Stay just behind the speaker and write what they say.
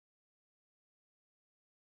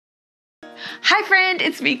Hi friend,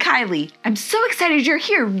 it's me, Kylie. I'm so excited you're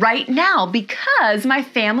here right now because my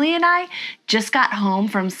family and I just got home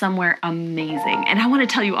from somewhere amazing and I want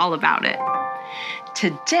to tell you all about it.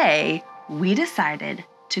 Today, we decided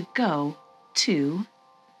to go to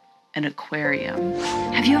an aquarium.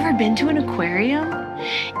 Have you ever been to an aquarium?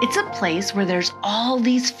 It's a place where there's all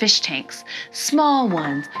these fish tanks, small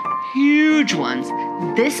ones, huge ones.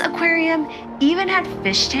 This aquarium even had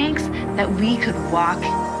fish tanks that we could walk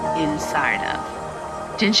inside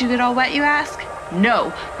of. Didn't you get all wet, you ask?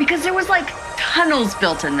 No, because there was like tunnels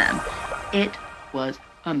built in them. It was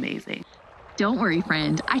amazing. Don't worry,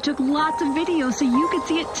 friend. I took lots of videos so you could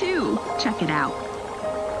see it too. Check it out.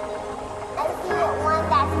 I see one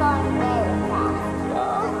that's going very fast.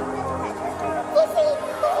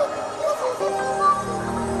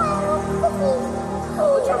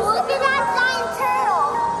 Look at that giant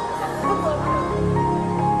turtle.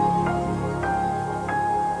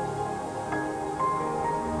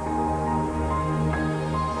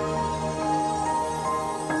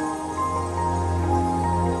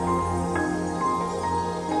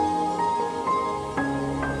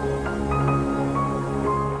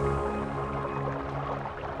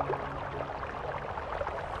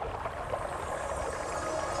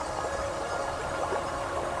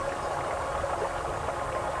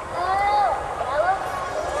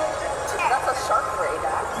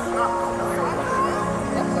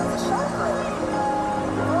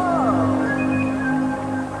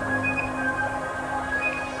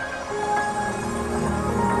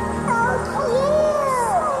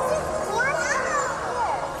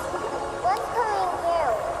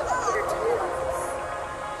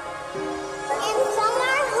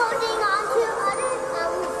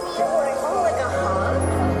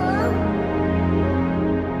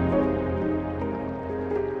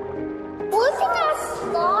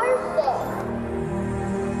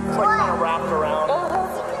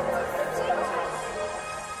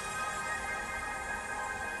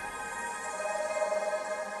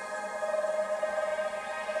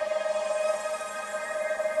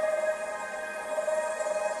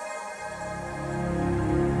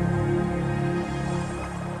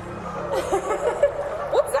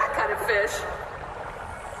 What's that kind of fish?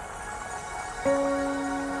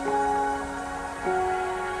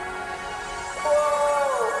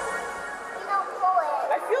 Whoa! We don't pull it.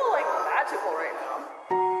 I feel like magical right now.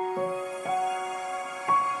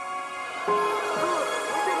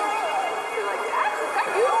 You're like, Dad, is that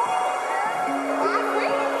you?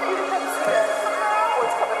 You didn't have to see it. Oh,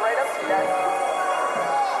 it's coming right up to you, Dad.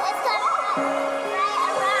 It's coming right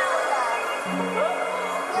around us. It lets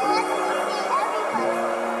me see everybody.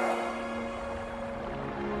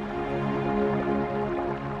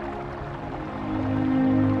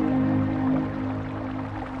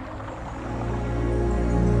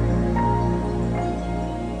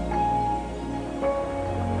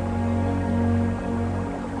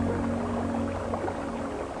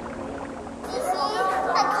 You see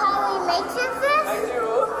how Kylie makes it this? I do.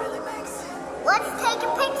 Let's take a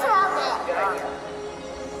picture of it. Good idea.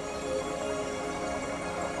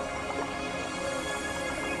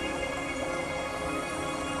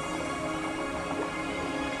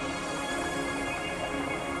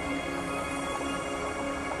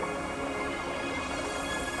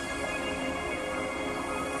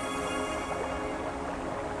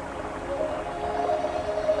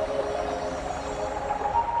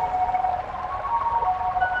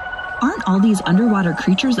 Aren't all these underwater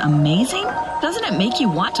creatures amazing? Doesn't it make you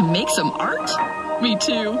want to make some art? Me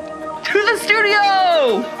too. To the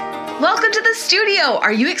studio! Welcome to the studio.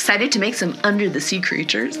 Are you excited to make some under the sea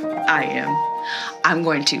creatures? I am. I'm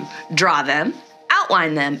going to draw them,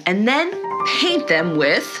 outline them, and then paint them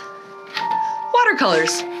with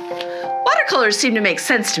watercolors. Watercolors seem to make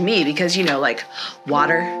sense to me because, you know, like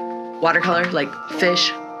watercolor, like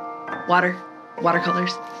fish,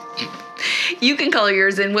 watercolors. You can color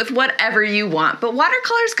yours in with whatever you want, but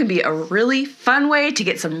watercolors can be a really fun way to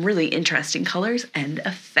get some really interesting colors and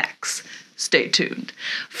effects. Stay tuned.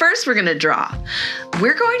 First, we're gonna draw.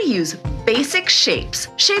 We're going to use basic shapes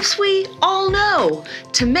we all know,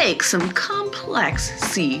 to make some complex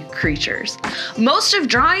sea creatures. Most of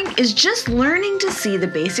drawing is just learning to see the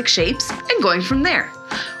basic shapes and going from there.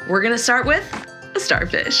 We're gonna start with a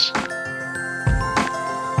starfish.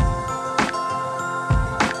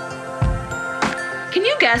 Can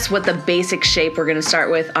you guess what the basic shape we're gonna start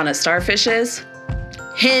with on a starfish is?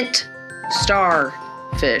 Hint,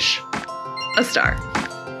 starfish. A star.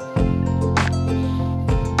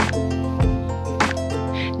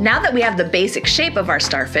 Now that we have the basic shape of our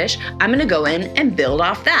starfish, I'm gonna go in and build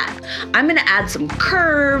off that. I'm gonna add some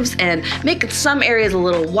curves and make some areas a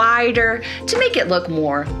little wider to make it look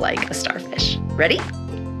more like a starfish. Ready?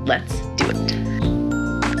 Let's do it.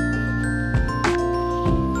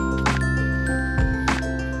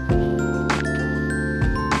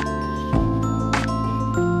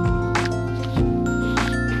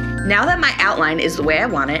 Now that my outline is the way I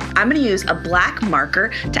want it, I'm gonna use a black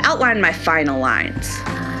marker to outline my final lines.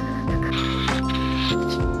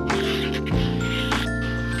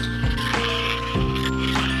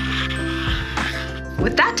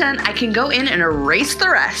 With that done, I can go in and erase the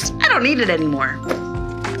rest. I don't need it anymore.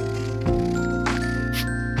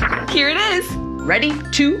 Here it is, ready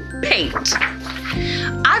to paint.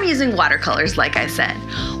 I'm using watercolors, like I said.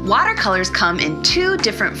 Watercolors come in 2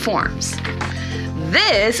 different forms.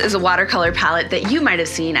 This is a watercolor palette that you might have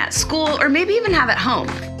seen at school or maybe even have at home.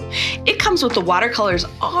 It comes with the watercolors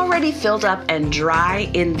already filled up and dry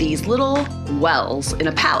in these little wells in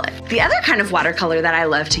a palette. The other kind of watercolor that I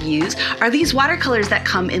love to use are these watercolors that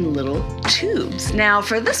come in little tubes. Now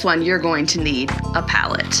for this one, you're going to need a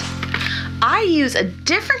palette. I use a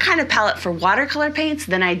different kind of palette for watercolor paints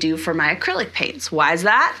than I do for my acrylic paints. Why is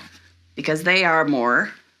that? Because they are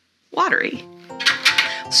more watery.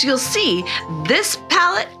 So you'll see this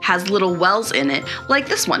palette has little wells in it like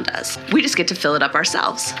this one does. We just get to fill it up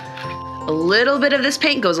ourselves. A little bit of this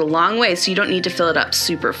paint goes a long way, so you don't need to fill it up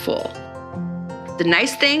super full. The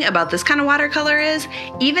nice thing about this kind of watercolor is,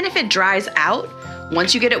 even if it dries out,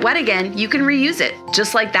 once you get it wet again, you can reuse it,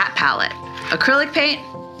 just like that palette. Acrylic paint,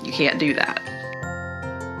 you can't do that.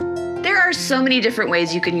 There are so many different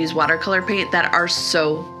ways you can use watercolor paint that are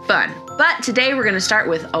so fun. But today we're gonna start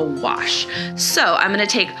with a wash. So I'm gonna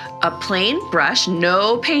take a plain brush,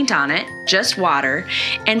 no paint on it, just water,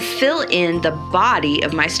 and fill in the body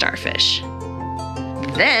of my starfish.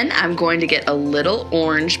 Then I'm going to get a little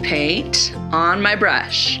orange paint on my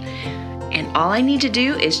brush. And all I need to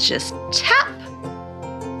do is just tap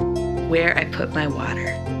where I put my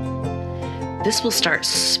water. This will start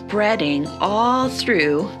spreading all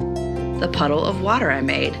through the puddle of water I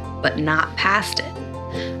made, but not past it.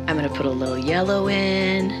 I'm gonna put a little yellow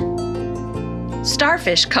in.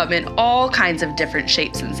 Starfish come in all kinds of different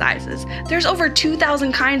shapes and sizes. There's over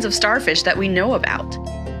 2,000 kinds of starfish that we know about.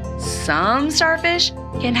 Some starfish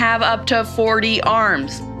can have up to 40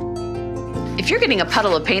 arms. If you're getting a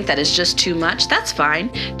puddle of paint that is just too much, that's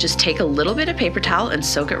fine. Just take a little bit of paper towel and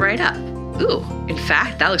soak it right up. Ooh, in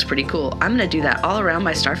fact, that looks pretty cool. I'm gonna do that all around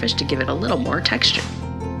my starfish to give it a little more texture.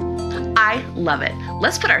 I love it.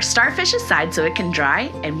 Let's put our starfish aside so it can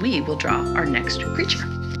dry, and we will draw our next creature.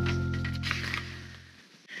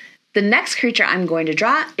 The next creature I'm going to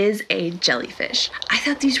draw is a jellyfish. I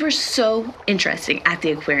thought these were so interesting at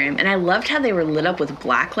the aquarium, and I loved how they were lit up with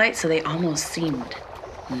black light, so they almost seemed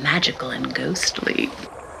magical and ghostly.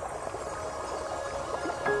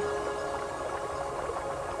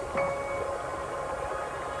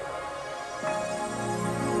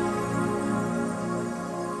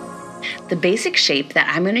 The basic shape that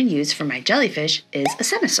I'm going to use for my jellyfish is a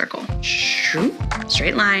semicircle.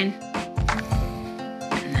 Straight line,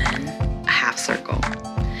 and then a half circle.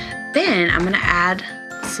 Then I'm going to add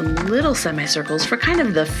some little semicircles for kind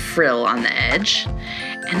of the frill on the edge.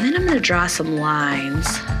 And then I'm going to draw some lines,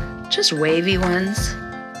 just wavy ones,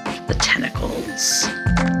 the tentacles.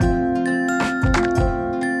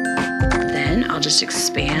 Then I'll just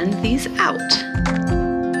expand these out.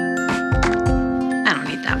 I don't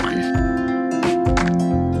need that one.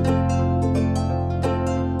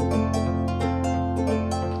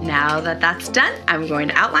 Now that that's done, I'm going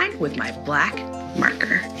to outline with my black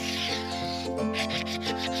marker.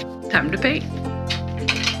 Time to paint.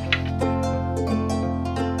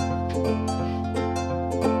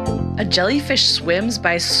 A jellyfish swims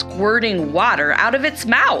by squirting water out of its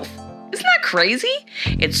mouth. Isn't that crazy?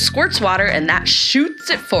 It squirts water and that shoots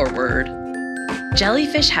it forward.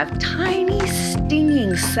 Jellyfish have tiny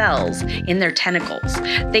stinging cells in their tentacles.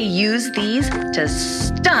 They use these to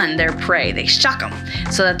stun their prey. They shock them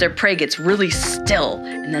so that their prey gets really still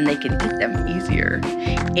and then they can eat them easier.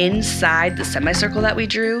 Inside the semicircle that we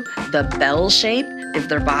drew, the bell shape of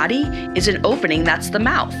their body is an opening that's the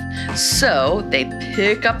mouth. So they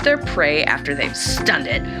pick up their prey after they've stunned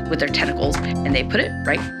it with their tentacles and they put it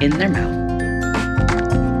right in their mouth.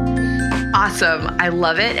 Awesome, I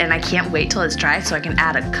love it, and I can't wait till it's dry so I can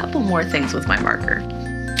add a couple more things with my marker.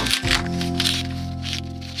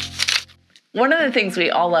 One of the things we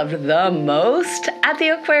all loved the most at the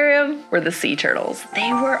aquarium were the sea turtles.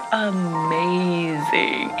 They were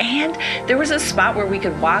amazing. And there was a spot where we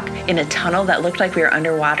could walk in a tunnel that looked like we were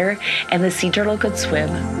underwater, and the sea turtle could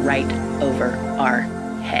swim right over our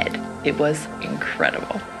head. It was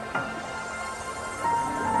incredible.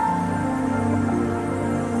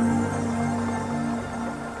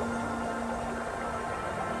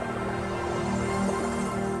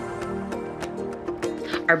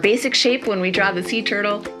 Our basic shape when we draw the sea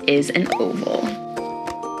turtle is an oval.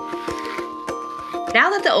 Now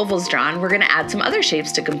that the oval's drawn, we're gonna add some other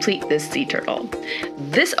shapes to complete this sea turtle.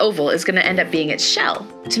 This oval is gonna end up being its shell.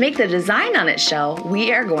 To make the design on its shell,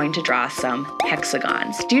 we are going to draw some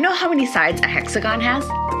hexagons. Do you know how many sides a hexagon has?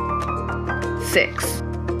 6.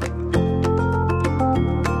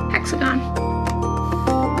 Hexagon.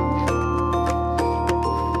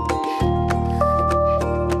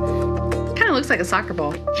 Looks like a soccer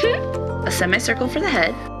ball. A semicircle for the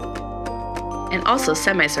head, and also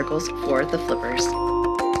semicircles for the flippers.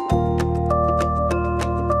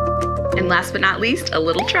 And last but not least, a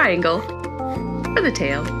little triangle for the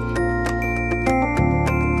tail.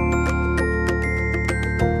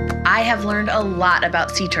 I have learned a lot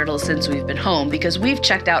about sea turtles since we've been home because we've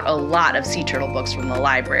checked out a lot of sea turtle books from the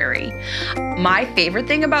library. My favorite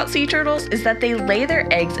thing about sea turtles is that they lay their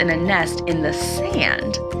eggs in a nest in the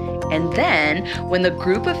sand. And then, when the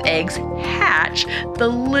group of eggs hatch, the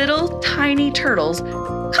little tiny turtles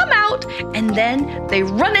come out and then they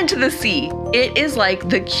run into the sea. It is like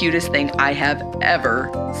the cutest thing I have ever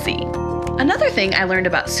seen. Another thing I learned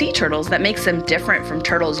about sea turtles that makes them different from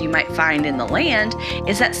turtles you might find in the land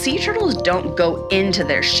is that sea turtles don't go into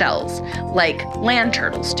their shells like land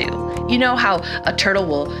turtles do. You know how a turtle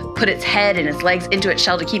will put its head and its legs into its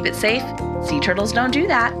shell to keep it safe? Sea turtles don't do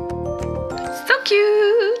that. So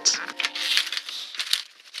cute!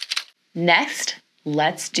 Next,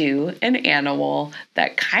 let's do an animal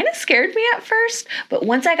that kind of scared me at first, but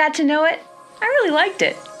once I got to know it, I really liked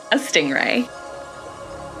it. A stingray.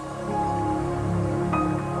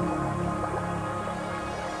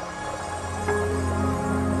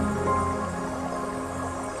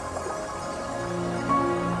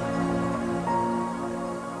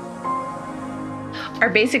 Our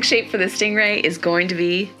basic shape for the stingray is going to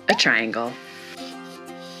be a triangle.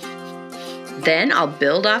 Then I'll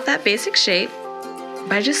build off that basic shape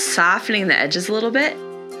by just softening the edges a little bit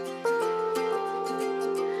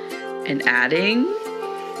and adding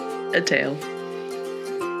a tail.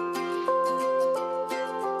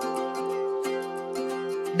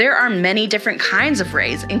 There are many different kinds of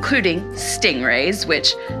rays, including stingrays,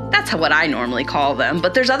 which that's what I normally call them,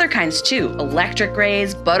 but there's other kinds too. Electric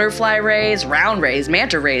rays, butterfly rays, round rays,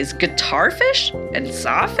 manta rays, guitarfish, and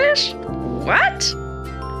sawfish? What?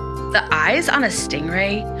 The eyes on a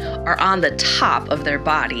stingray are on the top of their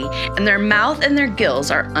body, and their mouth and their gills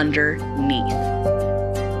are underneath.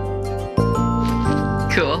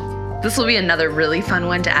 Cool. This will be another really fun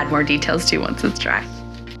one to add more details to once it's dry.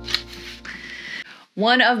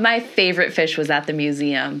 One of my favorite fish was at the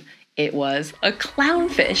museum. It was a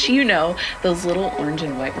clownfish, you know, those little orange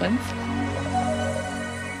and white ones.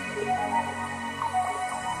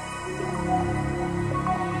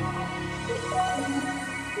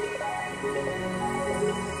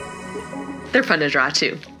 They're fun to draw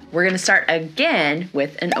too. We're gonna start again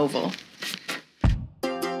with an oval.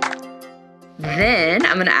 Then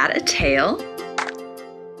I'm gonna add a tail.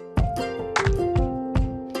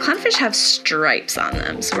 Clownfish have stripes on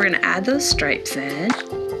them, so we're gonna add those stripes in.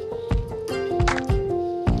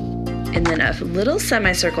 And then a little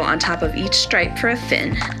semicircle on top of each stripe for a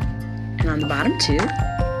fin. And on the bottom too.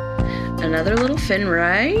 Another little fin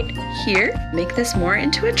right here. Make this more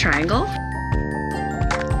into a triangle.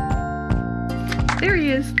 There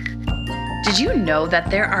he is. Did you know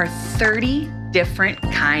that there are 30 different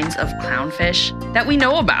kinds of clownfish that we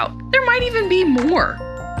know about? There might even be more.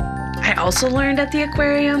 I also learned at the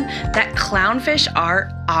aquarium that clownfish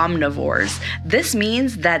are omnivores. This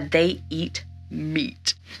means that they eat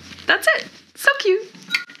meat. That's it. So cute.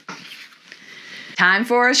 Time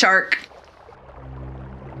for a shark.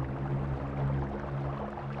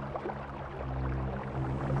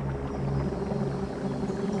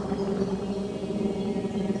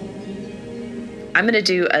 I'm gonna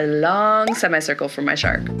do a long semicircle for my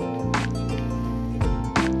shark.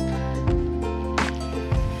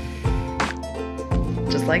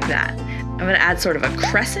 Just like that. I'm gonna add sort of a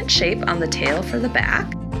crescent shape on the tail for the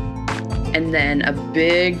back. And then a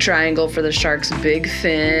big triangle for the shark's big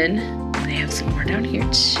fin. I have some more down here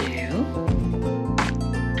too.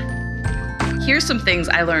 Here's some things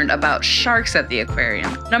I learned about sharks at the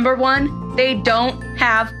aquarium. Number one, they don't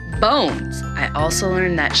have bones. I also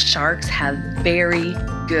learned that sharks have very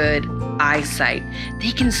good eyesight.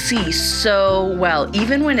 They can see so well.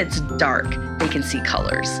 Even when it's dark, they can see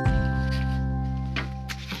colors.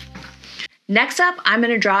 Next up, I'm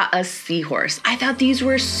gonna draw a seahorse. I thought these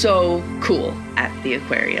were so cool at the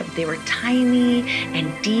aquarium. They were tiny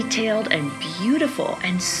and detailed and beautiful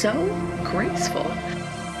and so graceful.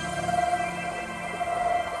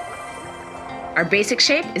 Our basic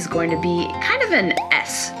shape is going to be kind of an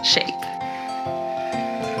S shape.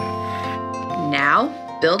 Now,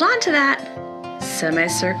 build onto that.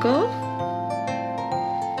 Semicircle,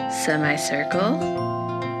 semicircle.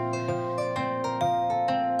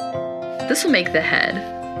 This will make the head.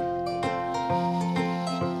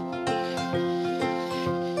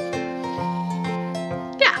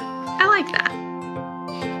 Yeah, I like that.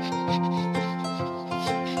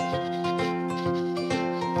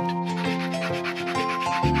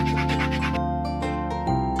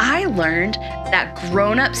 I learned that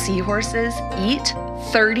grown-up seahorses eat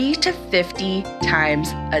 30 to 50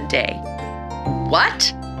 times a day.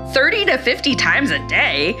 What? 30 to 50 times a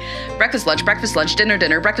day? Breakfast, lunch,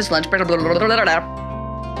 dinner, breakfast, lunch, blah, blah, blah, blah, blah,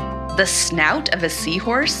 blah. The snout of a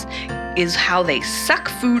seahorse is how they suck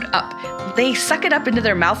food up. They suck it up into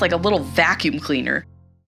their mouth like a little vacuum cleaner.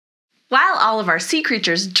 While all of our sea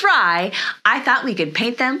creatures dry, I thought we could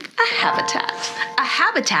paint them a habitat. A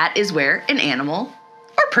habitat is where an animal,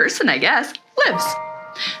 or person I guess, lives.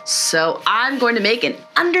 So I'm going to make an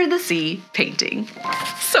under the sea painting.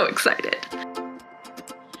 So excited.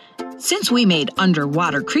 Since we made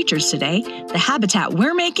underwater creatures today, the habitat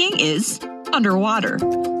we're making is underwater.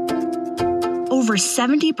 Over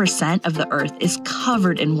 70% of the Earth is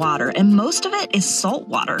covered in water, and most of it is salt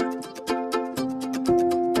water.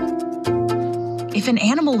 If an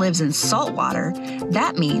animal lives in salt water,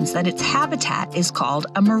 that means that its habitat is called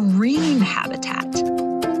a marine habitat.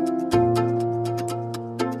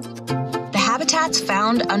 The habitats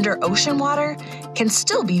found under ocean water can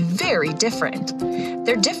still be very different.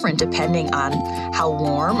 They're different depending on how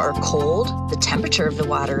warm or cold the temperature of the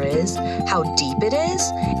water is, how deep it is,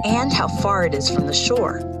 and how far it is from the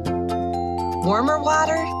shore. Warmer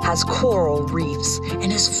water has coral reefs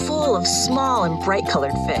and is full of small and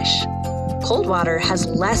bright-colored fish. Cold water has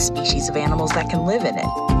less species of animals that can live in it.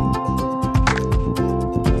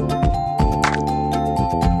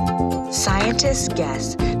 Scientists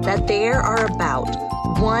guess that there are about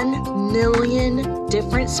 1 million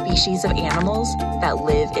different species of animals that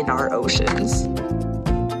live in our oceans.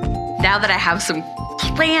 Now that I have some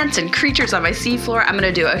plants and creatures on my seafloor, I'm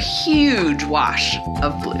gonna do a huge wash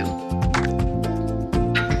of blue.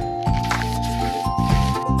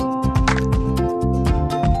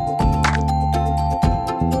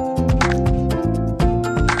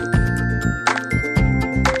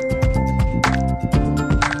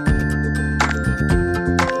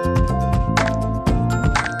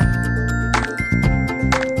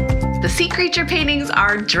 Sea creature paintings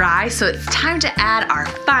are dry, so it's time to add our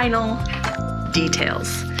final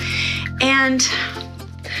details. And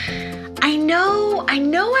I know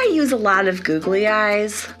I use a lot of googly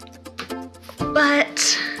eyes,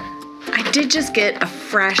 but I did just get a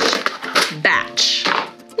fresh batch.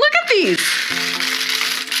 Look at these.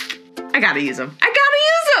 I gotta use them.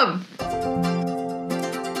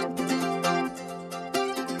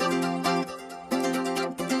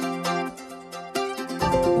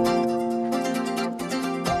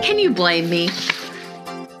 Can you blame me?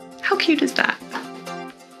 How cute is that?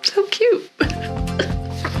 So cute.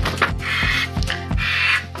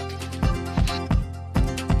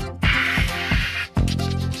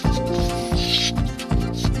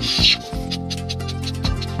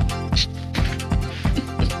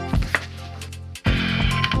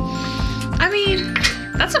 I mean,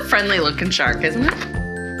 that's a friendly looking shark, isn't it?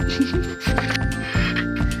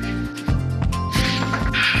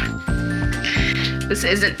 This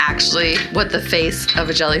isn't actually what the face of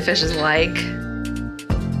a jellyfish is like,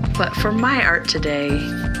 but for my art today,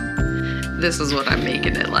 this is what I'm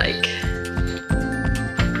making it like.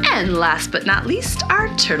 And last but not least, our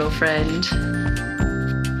turtle friend.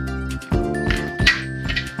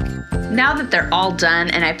 Now that they're all done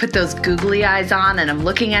and I put those googly eyes on and I'm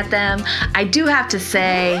looking at them, I do have to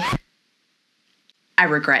say, I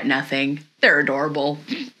regret nothing. They're adorable.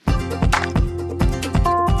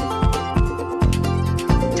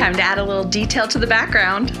 Time to add a little detail to the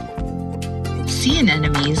background. Sea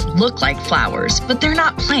anemones look like flowers, but they're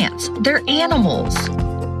not plants, they're animals.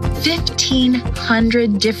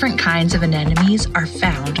 1,500 different kinds of anemones are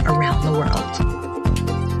found around the world.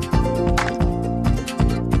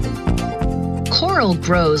 coral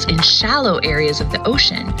grows in shallow areas of the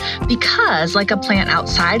ocean because, like a plant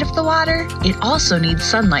outside of the water, it also needs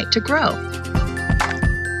sunlight to grow.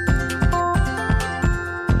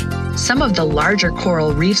 Some of the larger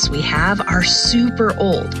coral reefs we have are super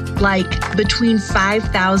old, like between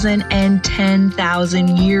 5,000 and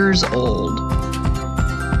 10,000 years old.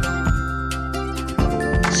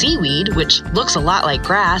 Seaweed, which looks a lot like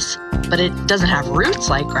grass, but it doesn't have roots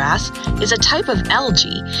like grass, is a type of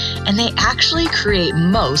algae, and they actually create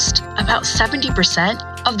about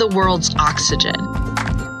 70% of the world's oxygen.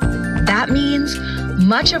 That means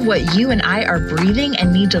much of what you and I are breathing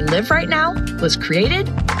and need to live right now was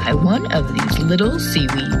created by one of these little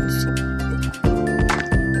seaweeds.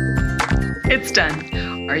 It's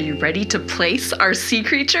done. Are you ready to place our sea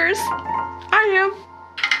creatures? I am.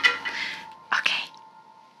 Okay.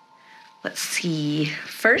 Let's see.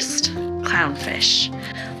 First, clownfish.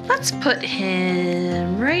 Let's put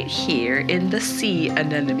him right here in the sea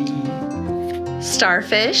anemone.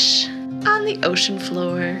 Starfish on the ocean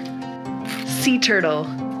floor. Sea turtle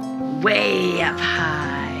way up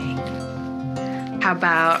high. How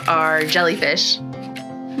about our jellyfish?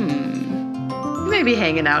 Maybe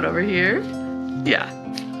hanging out over here. Yeah.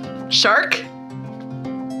 Shark?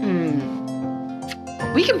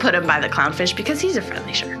 We can put him by the clownfish because he's a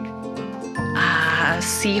friendly shark.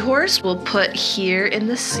 Seahorse we'll put here in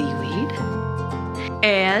the seaweed.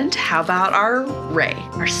 And how about our ray,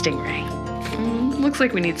 our stingray? Looks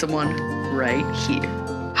like we need someone right here.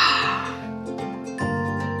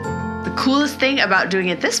 The coolest thing about doing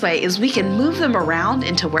it this way is we can move them around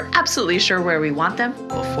until we're absolutely sure where we want them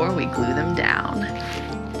before we glue them down.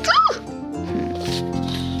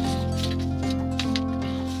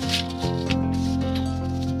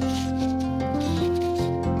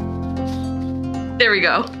 There we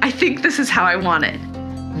go. I think this is how I want it.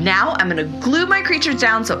 Now I'm gonna glue my creatures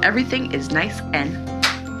down so everything is nice and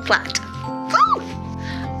flat. Woo!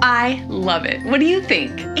 I love it. What do you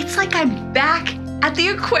think? It's like I'm back at the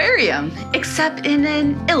aquarium, except in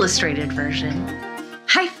an illustrated version.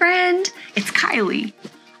 Hi friend, it's Kylie.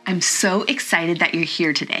 I'm so excited that you're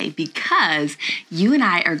here today because you and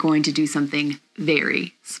I are going to do something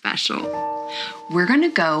very special. We're gonna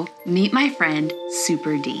go meet my friend,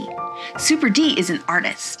 Super D. Super D is an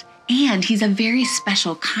artist, and he's a very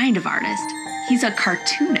special kind of artist. He's a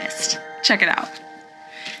cartoonist. Check it out.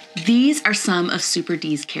 These are some of Super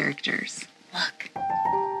D's characters. Look.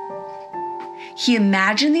 He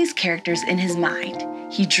imagined these characters in his mind.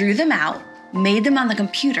 He drew them out, made them on the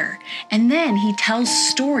computer, and then he tells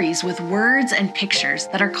stories with words and pictures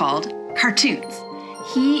that are called cartoons.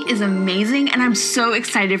 He is amazing, and I'm so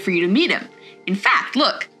excited for you to meet him. In fact,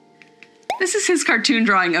 look, this is his cartoon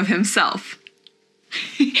drawing of himself.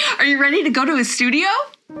 Are you ready to go to his studio?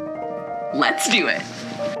 Let's do it.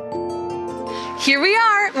 Here we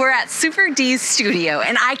are, we're at Super D's studio,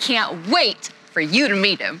 and I can't wait for you to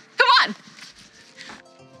meet him. Come on.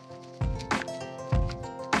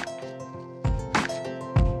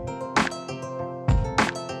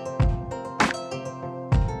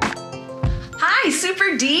 Hi,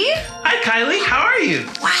 Super D. Hi, Kylie. How are you?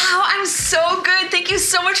 Wow, I'm so good. Thank you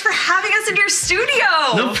so much for having us in your studio.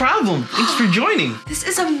 No problem. Thanks for joining. This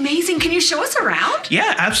is amazing. Can you show us around?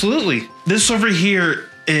 Yeah, absolutely. This over here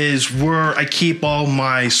is where I keep all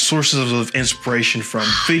my sources of inspiration from.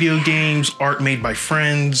 Video games, art made by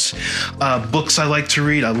friends, books I like to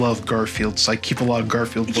read. I love Garfield, so I keep a lot of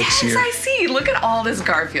Garfield books here. Yes, I see. Look at all this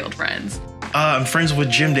Garfield, friends. I'm friends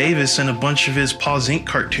with Jim Davis and a bunch of his Paws Inc.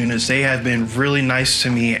 cartoonists. They have been really nice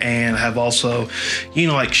to me and have also,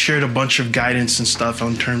 like shared a bunch of guidance and stuff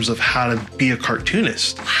in terms of how to be a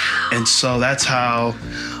cartoonist. Wow. And so that's how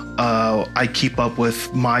I keep up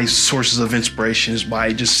with my sources of inspiration, is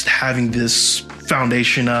by just having this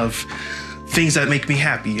foundation of things that make me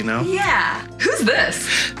happy, Yeah. Who's this?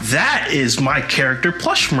 That is my character,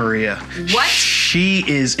 Plush Maria. What? She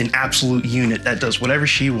is an absolute unit that does whatever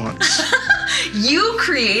she wants. You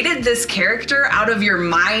created this character out of your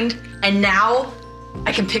mind, and now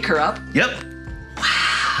I can pick her up? Yep.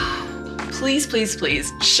 Wow. Please, please,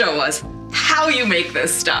 please show us how you make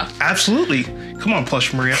this stuff. Absolutely. Come on,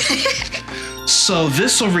 Plush Maria. So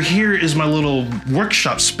this over here is my little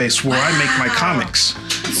workshop space where I make my comics.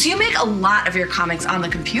 So you make a lot of your comics on the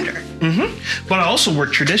computer. Mm-hmm. But I also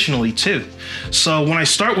work traditionally too. So when I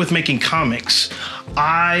start with making comics,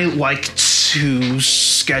 I like to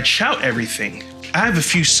sketch out everything. I have a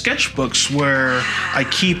few sketchbooks where I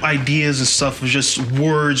keep ideas and stuff of just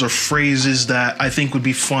words or phrases that I think would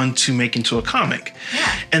be fun to make into a comic.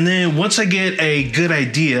 Yeah. And then once I get a good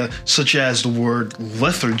idea, such as the word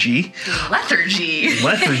lethargy,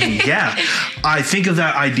 yeah, I think of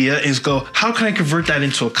that idea and go, how can I convert that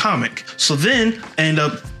into a comic? So then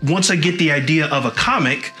once I get the idea of a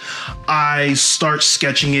comic, I start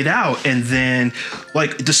sketching it out. And then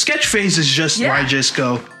like the sketch phase is just where I just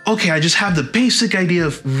go, okay, I just have the basic idea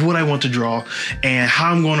of what I want to draw and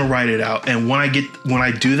how I'm going to write it out. And when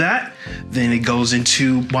I do that, then it goes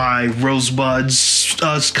into my Rosebud's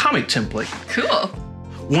comic template. Cool.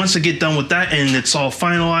 Once I get done with that and it's all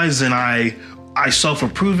finalized and I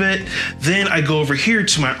self-approve it, then I go over here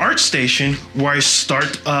to my art station where I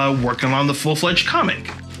start working on the full-fledged comic.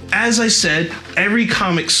 As I said, every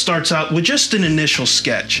comic starts out with just an initial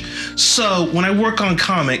sketch. So when I work on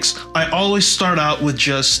comics, I always start out with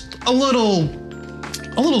just a little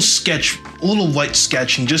sketch, a little light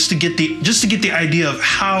sketching, just to get the idea of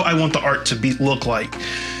how I want the art to look like.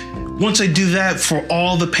 Once I do that for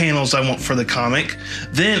all the panels I want for the comic,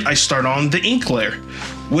 then I start on the ink layer,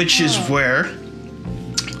 which is where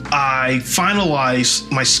I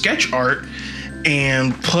finalize my sketch art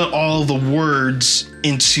and put all the words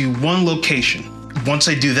into one location. Once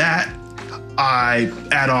I do that, I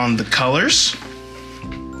add on the colors.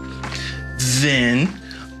 Then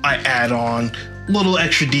I add on little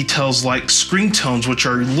extra details like screen tones, which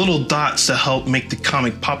are little dots to help make the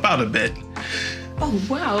comic pop out a bit. Oh,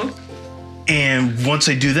 wow. And once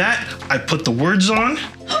I do that, I put the words on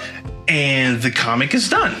and the comic is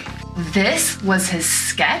done. This was his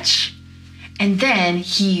sketch, and then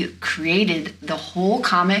he created the whole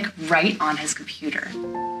comic right on his computer.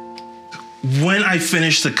 When I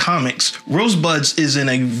finish the comics, Rosebuds is in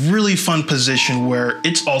a really fun position where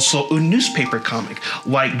it's also a newspaper comic,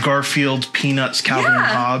 like Garfield, Peanuts, Calvin and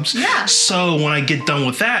Hobbes. Yeah. So when I get done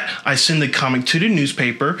with that, I send the comic to the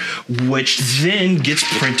newspaper, which then gets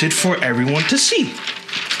printed for everyone to see.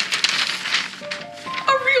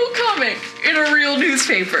 A real comic in a real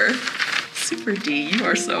newspaper. Super D, you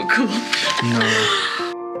are so cool. No.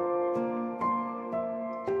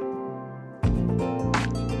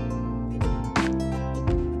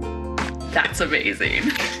 That's amazing.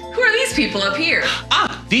 Who are these people up here?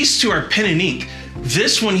 These two are Pen and Ink.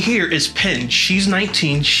 This one here is Pen. She's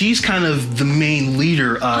 19. She's kind of the main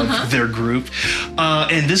leader of their group.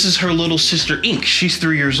 And this is her little sister, Ink. She's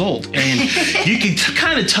 3 years old. And you can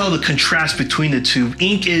kind of tell the contrast between the two.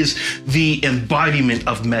 Ink is the embodiment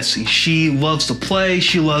of messy. She loves to play.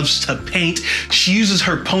 She loves to paint. She uses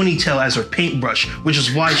her ponytail as her paintbrush, which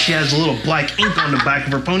is why she has a little black ink on the back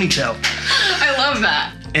of her ponytail. I love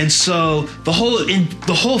that. And so the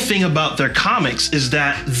whole thing about their comics is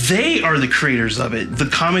that they are the creators of it. The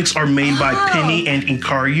comics are made by Penny and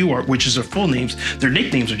Inkaru, which is their full names. Their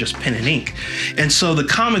nicknames are just Pen and Ink. And so the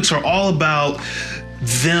comics are all about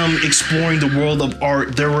them exploring the world of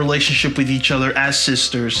art, their relationship with each other as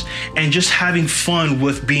sisters, and just having fun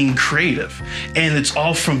with being creative. And it's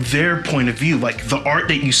all from their point of view. Like the art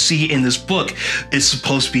that you see in this book is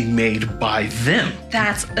supposed to be made by them.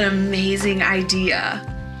 That's an amazing idea.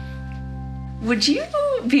 Would you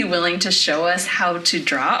be willing to show us how to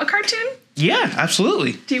draw a cartoon? Yeah,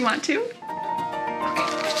 absolutely. Do you want to? Okay.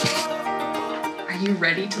 Are you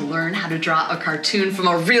ready to learn how to draw a cartoon from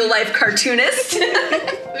a real-life cartoonist?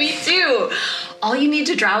 Me too. All you need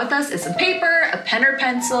to draw with us is some paper, a pen or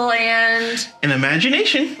pencil, and... an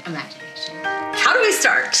imagination. How do we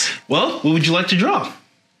start? Well, what would you like to draw?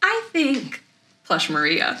 I think Plush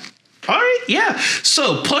Maria. All right, yeah.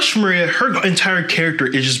 So Plush Maria, her entire character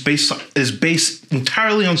is just based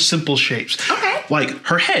entirely on simple shapes. Okay. Like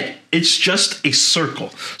her head, it's just a circle.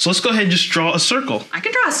 So let's go ahead and just draw a circle. I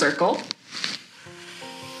can draw a circle.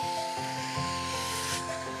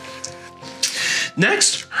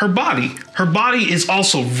 Next, her body. Her body is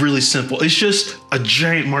also really simple. It's just a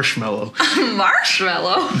giant marshmallow.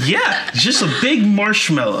 Marshmallow? Yeah, just a big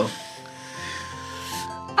marshmallow.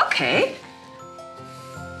 Okay.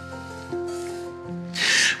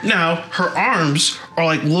 Now, her arms are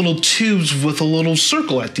like little tubes with a little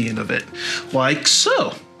circle at the end of it, like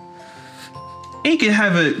so. And you can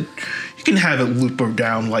have it loop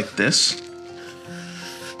down like this.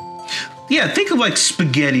 Yeah, think of like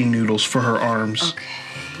spaghetti noodles for her arms. Okay.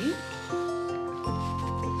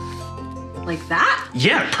 Like that?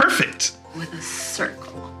 Yeah, perfect. With a circle.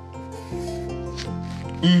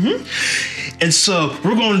 And so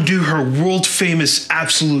we're going to do her world famous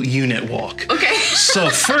absolute unit walk. Okay. So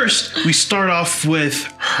first, we start off with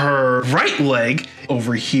her right leg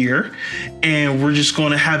over here, and we're just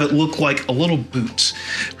going to have it look like a little boot.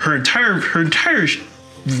 Her entire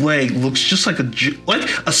leg looks just like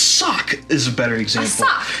a sock is a better example. A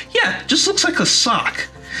sock? Yeah, just looks like a sock.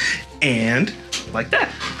 And like that.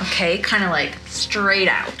 Okay, kind of like straight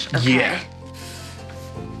out. Okay. Yeah.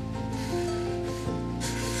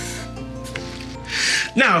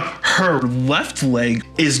 Now, her left leg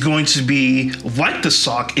is going to be like the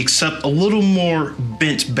sock, except a little more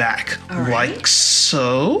bent back, All right. like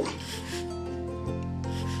so.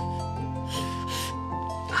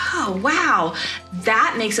 Oh, wow.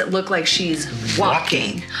 That makes it look like she's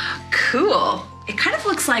walking. Cool. It kind of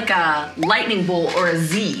looks like a lightning bolt or a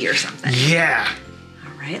Z or something. Yeah.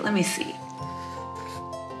 All right, let me see.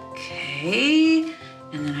 Okay.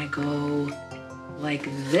 And then I go like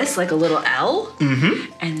this, like a little L.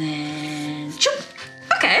 Mm-hmm. And then, choop.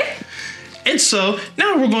 Okay. And so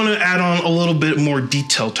now we're going to add on a little bit more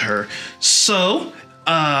detail to her. So,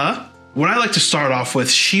 what I like to start off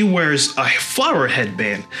with, she wears a flower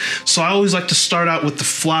headband. So I always like to start out with the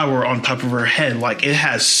flower on top of her head. Like it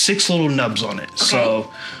has 6 little nubs on it. Okay.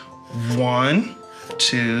 So 1,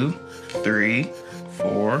 2, 3,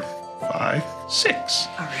 4, 5, 6.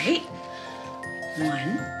 All right.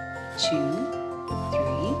 1, 2, 3,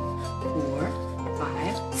 4,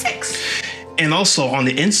 5, 6. And also on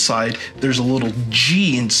the inside, there's a little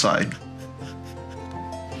G inside.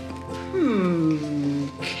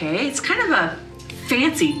 Okay, it's kind of a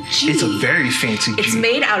fancy G. It's a very fancy G. It's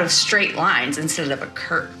made out of straight lines instead of a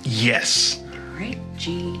curve. Yes. All right,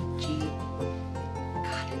 G.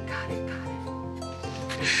 Got it.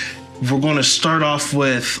 We're going to start off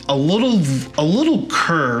with a little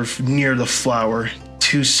curve near the flower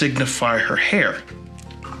to signify her hair.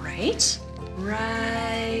 All right,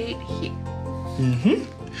 right here. Mm-hmm.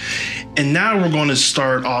 And now we're going to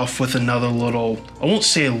start off with another little, I won't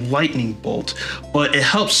say a lightning bolt, but it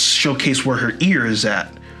helps showcase where her ear is at,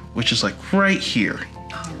 which is like right here.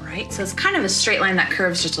 All right, so it's kind of a straight line that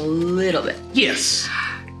curves just a little bit. Yes.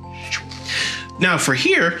 Now for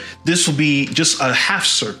here, this will be just a half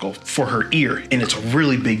circle for her ear, and it's a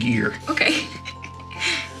really big ear. Okay.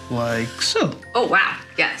 Like so. Oh, wow,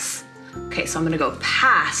 yes. Okay, so I'm gonna go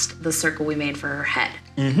past the circle we made for her head.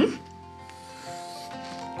 Mm-hmm.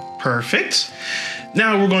 Perfect.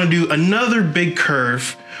 Now we're going to do another big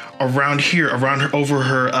curve around here, over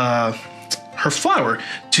her flower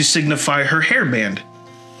to signify her hairband.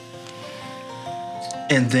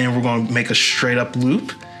 And then we're going to make a straight up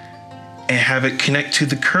loop and have it connect to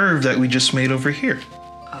the curve that we just made over here.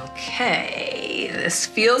 Okay, this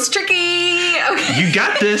feels tricky. Okay. You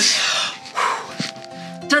got this.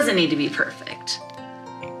 Doesn't need to be perfect.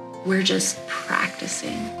 We're just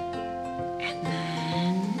practicing. And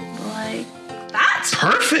then like that.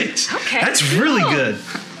 Perfect. Okay. That's really good.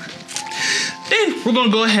 Then we're going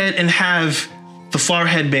to go ahead and have the flower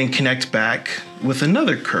headband connect back with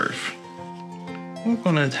another curve. We're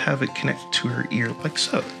going to have it connect to her ear like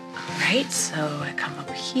so. All right, so I come up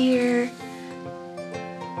here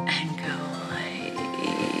and go like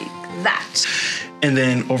that. And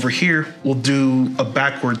then over here, we'll do a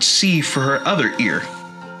backward C for her other ear.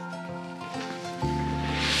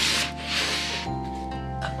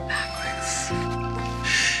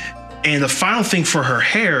 And the final thing for her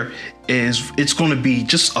hair is it's going to be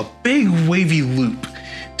just a big wavy loop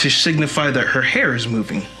to signify that her hair is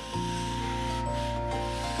moving.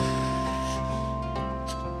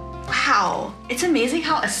 Wow, it's amazing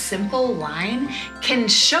how a simple line can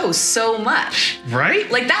show so much. Right?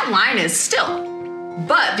 Like that line is still,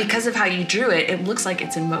 but because of how you drew it, it looks like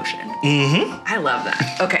it's in motion. Mm-hmm. I love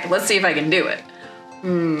that. Okay, let's see if I can do it.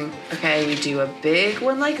 Okay, you do a big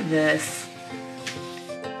one like this.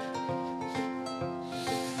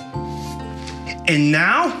 And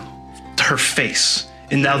now, her face.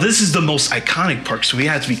 And now this is the most iconic part, so we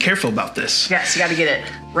have to be careful about this. Yes, you gotta get it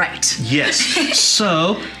right. Yes.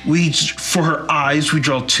 So, for her eyes, we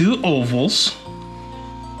draw 2 ovals.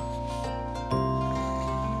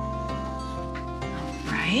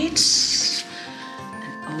 Right.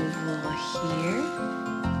 An oval here.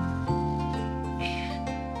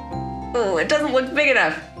 And, oh, it doesn't look big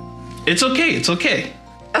enough. It's okay, it's okay.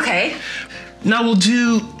 Okay. Now we'll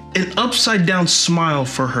do an upside down smile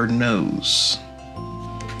for her nose.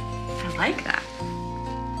 I like that.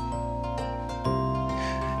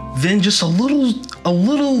 Then just a little,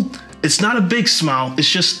 it's not a big smile, it's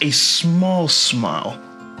just a small smile.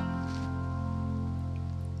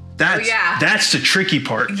 That's the tricky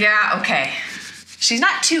part. Yeah, okay. She's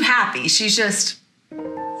not too happy. She's just...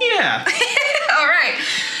 Yeah. All right.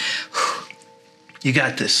 You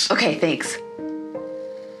got this. Okay, thanks.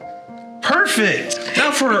 Perfect.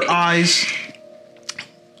 Now for her eyes,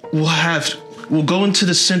 we'll go into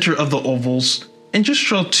the center of the ovals and just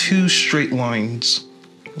draw 2 straight lines,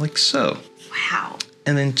 like so. Wow.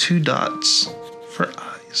 And then 2 dots for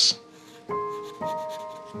eyes.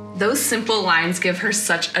 Those simple lines give her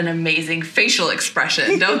such an amazing facial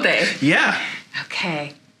expression, don't they? Yeah.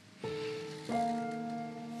 Okay.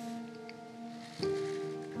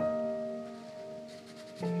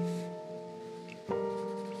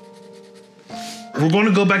 We're going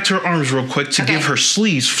to go back to her arms real quick to Okay. give her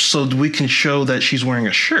sleeves so we can show that she's wearing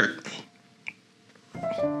a shirt.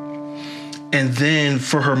 And then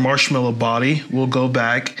for her marshmallow body, we'll go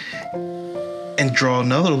back and draw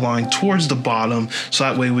another line towards the bottom so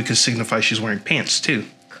that way we can signify she's wearing pants too.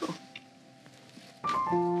 Cool.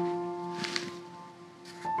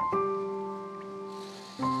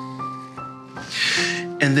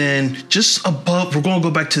 And then just above, we're going to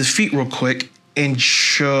go back to the feet real quick and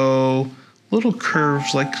show little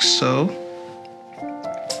curves like so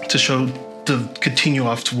to continue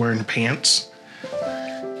off to wearing pants.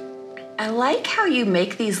 I like how you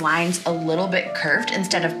make these lines a little bit curved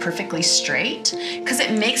instead of perfectly straight, because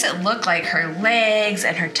it makes it look like her legs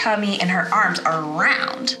and her tummy and her arms are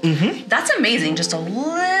round. Mm-hmm. That's amazing. Just a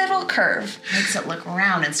little curve makes it look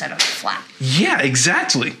round instead of flat. Yeah,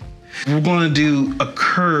 exactly. We're going to do a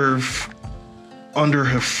curve under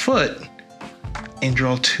her foot and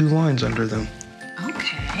draw 2 lines under them.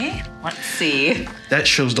 Okay, let's see. That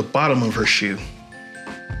shows the bottom of her shoe.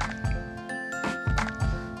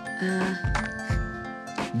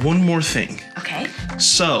 One more thing. Okay.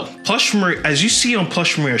 So, Plush Maria, as you see on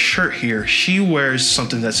Plush Maria's shirt here, she wears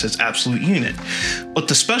something that says Absolute Unit. But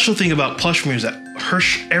the special thing about Plush Maria is that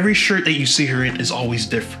every shirt that you see her in is always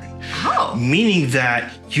different. Oh. Meaning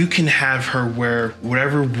that you can have her wear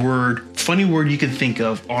whatever funny word you can think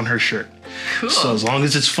of on her shirt. Cool. So as long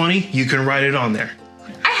as it's funny, you can write it on there.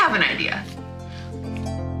 I have an idea.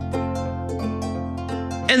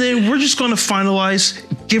 And then we're just going to finalize,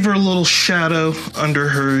 give her a little shadow under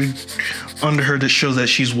her to show that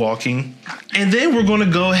she's walking. And then we're going to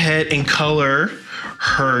go ahead and color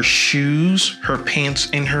her shoes, her pants,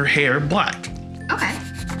 and her hair black. Okay.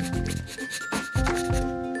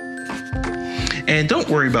 And don't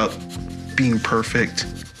worry about being perfect,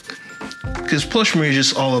 because Plush Maria is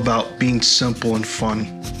just all about being simple and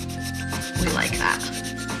fun. We like that.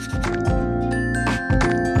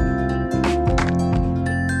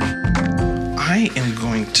 I am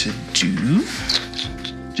going to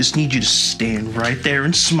just need you to stand right there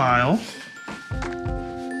and smile.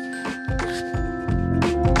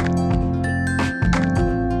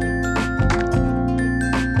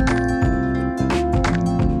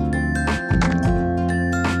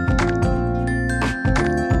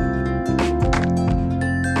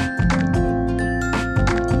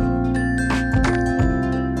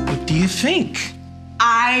 What do you think?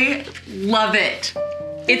 I love it.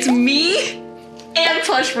 It's me and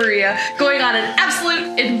Plush Maria going on an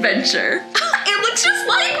absolute adventure. It looks just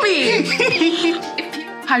like me.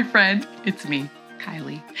 Hi, friend. It's me,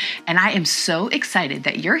 Kylie. And I am so excited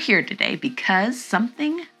that you're here today because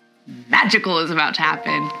something magical is about to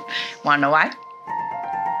happen. Want to know why?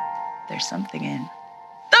 There's something in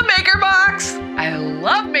the Maker Box. I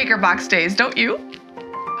love Maker Box days, don't you?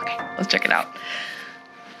 Okay, let's check it out.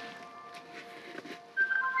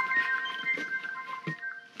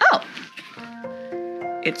 Oh,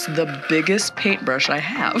 it's the biggest paintbrush I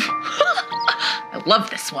have. I love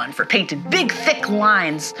this one for painting big, thick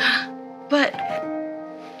lines. But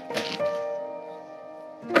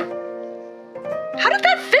how did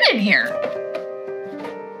that fit in here?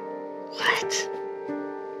 What?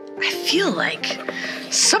 I feel like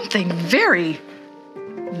something very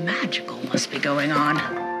magical must be going on.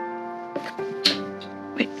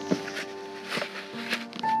 Wait.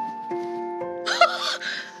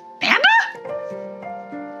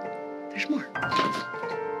 There's more.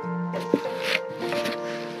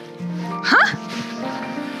 Huh?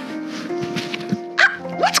 Ah,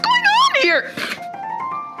 what's going on here?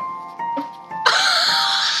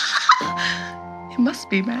 It must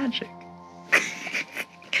be magic.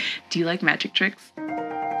 Do you like magic tricks?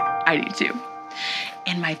 I do too.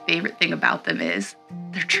 And my favorite thing about them is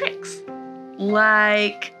they're tricks.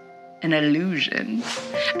 Like an illusion.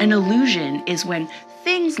 An illusion is when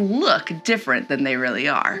things look different than they really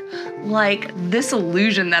are. Like this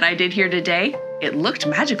illusion that I did here today, it looked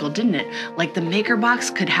magical, didn't it? Like the Maker Box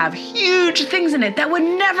could have huge things in it that would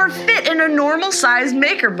never fit in a normal sized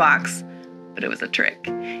Maker Box. But it was a trick.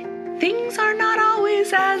 Things are not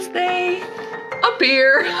always as they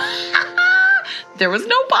appear. There was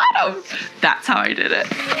no bottom. That's how I did it.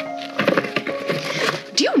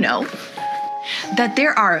 Do you know that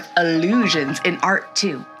there are illusions in art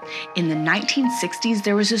too. In the 1960s,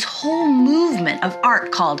 there was this whole movement of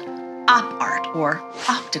art called op art or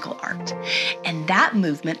optical art. And that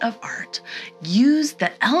movement of art used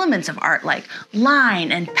the elements of art like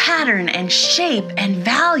line and pattern and shape and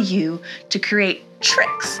value to create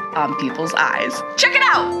tricks on people's eyes. Check it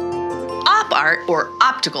out! Op art, or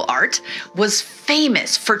optical art, was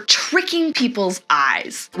famous for tricking people's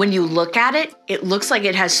eyes. When you look at it, it looks like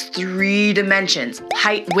it has 3 dimensions,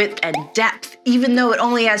 height, width, and depth, even though it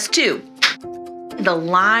only has 2. The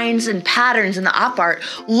lines and patterns in the op art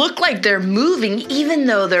look like they're moving even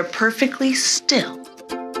though they're perfectly still.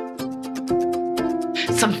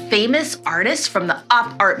 Some famous artists from the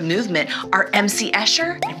op art movement are MC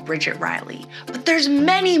Escher and Bridget Riley. But there's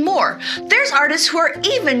many more. There's artists who are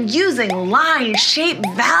even using line, shape,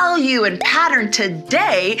 value, and pattern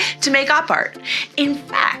today to make op art. In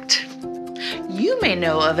fact, you may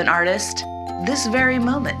know of an artist this very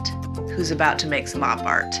moment who's about to make some op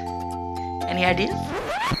art. Any ideas?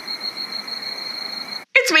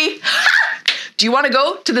 It's me. Do you want to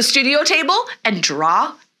go to the studio table and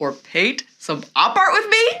draw or paint some op art with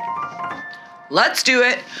me? Let's do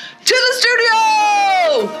it. To the studio!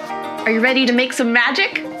 Are you ready to make some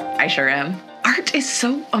magic? I sure am. Art is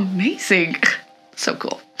so amazing. So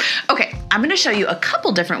cool. Okay, I'm gonna show you a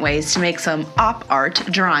couple different ways to make some op art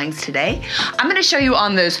drawings today. I'm gonna show you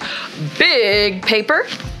on this big paper,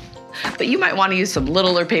 but you might want to use some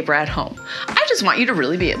littler paper at home. I just want you to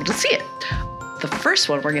really be able to see it. The first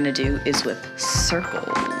one we're gonna do is with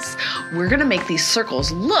circles. We're gonna make these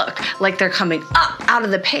circles look like they're coming up out of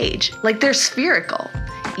the page, like they're spherical,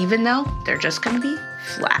 even though they're just gonna be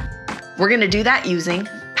flat. We're gonna do that using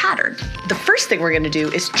pattern. The first thing we're gonna do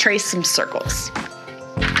is trace some circles.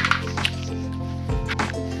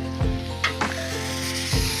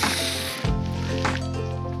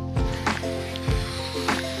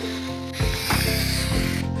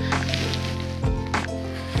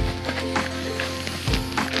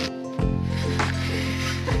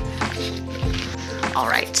 All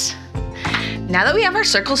right, now that we have our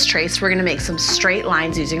circles traced, we're gonna make some straight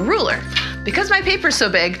lines using a ruler. Because my paper's so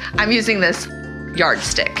big, I'm using this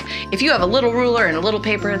yardstick. If you have a little ruler and a little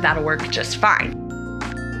paper, that'll work just fine.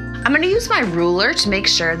 I'm gonna use my ruler to make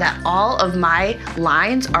sure that all of my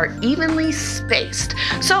lines are evenly spaced.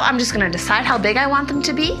 So I'm just gonna decide how big I want them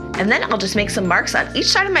to be, and then I'll just make some marks on each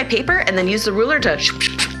side of my paper and then use the ruler to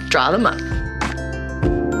draw them up.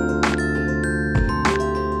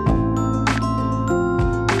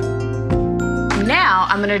 Now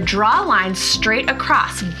I'm gonna draw lines straight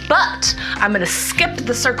across, but I'm gonna skip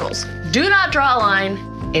the circles. Do not draw a line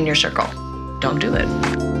in your circle. Don't do it.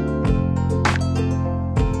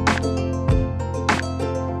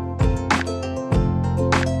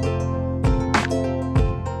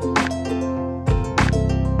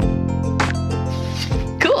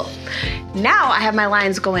 Cool. Now I have my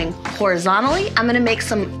lines going horizontally. I'm gonna make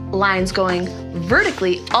some lines going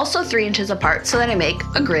vertically, also 3 inches apart, so that I make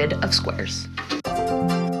a grid of squares.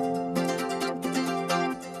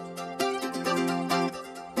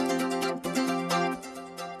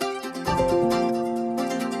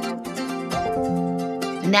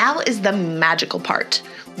 Now is the magical part.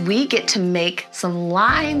 We get to make some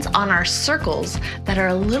lines on our circles that are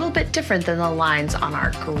a little bit different than the lines on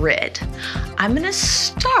our grid. I'm gonna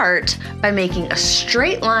start by making a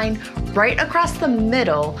straight line right across the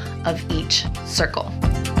middle of each circle.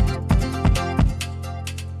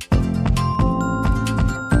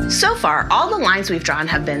 So far, all the lines we've drawn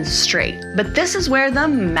have been straight, but this is where the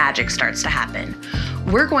magic starts to happen.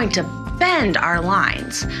 We're going to bend our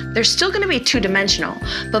lines. They're still gonna be 2-dimensional,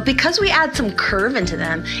 but because we add some curve into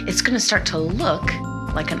them, it's gonna start to look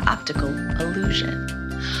like an optical illusion.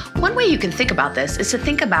 One way you can think about this is to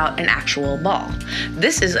think about an actual ball.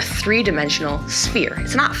 This is a 3-dimensional sphere.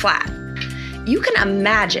 It's not flat. You can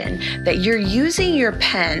imagine that you're using your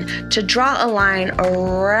pen to draw a line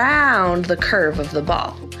around the curve of the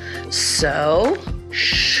ball. So,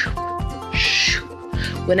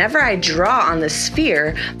 whenever I draw on the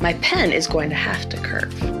sphere, my pen is going to have to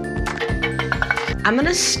curve. I'm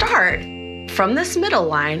gonna start from this middle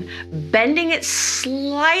line, bending it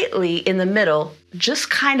slightly in the middle, just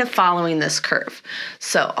kind of following this curve.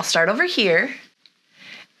 So I'll start over here,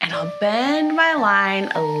 and I'll bend my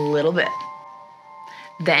line a little bit.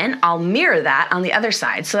 Then I'll mirror that on the other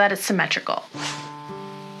side so that it's symmetrical.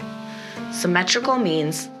 Symmetrical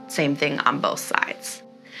means same thing on both sides.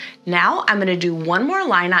 Now I'm gonna do one more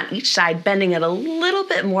line on each side, bending it a little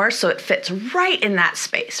bit more so it fits right in that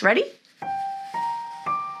space. Ready?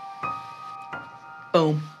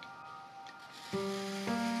 Boom.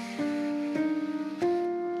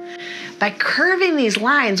 By curving these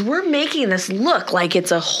lines, we're making this look like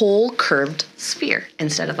it's a whole curved sphere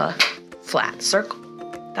instead of a flat circle.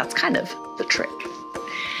 That's kind of the trick.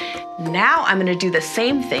 Now I'm gonna do the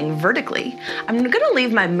same thing vertically. I'm gonna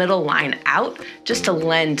leave my middle line out just to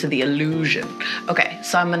lend to the illusion. Okay,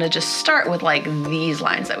 so I'm gonna just start with like these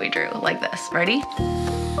lines that we drew, like this. Ready?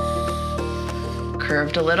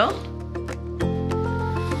 Curved a little.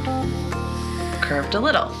 Curved a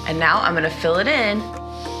little. And now I'm gonna fill it in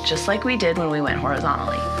just like we did when we went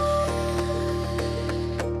horizontally.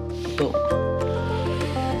 Boom.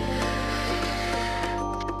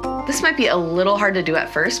 This might be a little hard to do at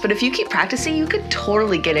first, but if you keep practicing, you could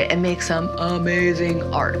totally get it and make some amazing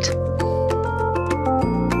art.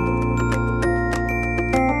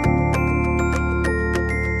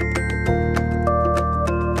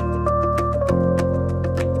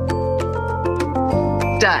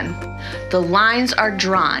 Done. The lines are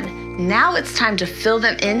drawn. Now it's time to fill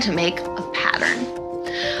them in to make a pattern.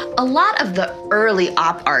 A lot of the early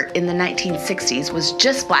op art in the 1960s was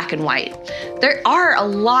just black and white. There are a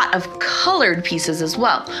lot of colored pieces as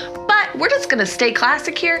well, but we're just gonna stay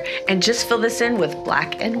classic here and just fill this in with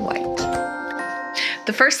black and white.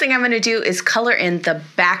 The first thing I'm gonna do is color in the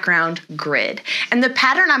background grid. And the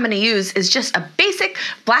pattern I'm gonna use is just a basic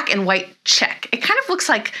black and white check. It kind of looks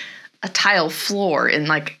like a tile floor in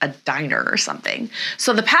like a diner or something.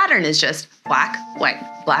 So the pattern is just black, white,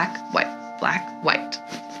 black, white, black, white.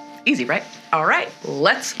 Easy, right? All right,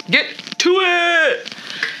 let's get to it.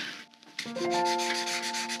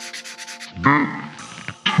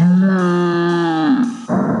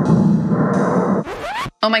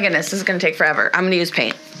 Oh my goodness, this is gonna take forever. I'm gonna use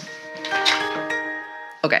paint.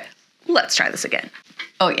 Okay, let's try this again.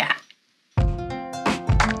 Oh yeah.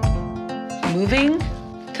 Moving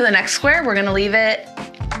to the next square, we're gonna leave it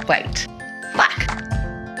white, black.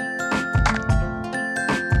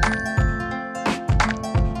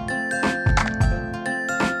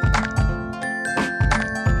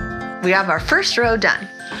 We have our first row done.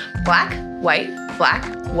 Black, white, black,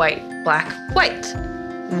 white, black, white.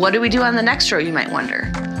 What do we do on the next row, you might wonder?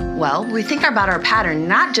 Well, we think about our pattern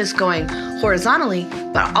not just going horizontally,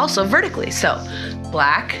 but also vertically. So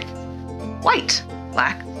black, white,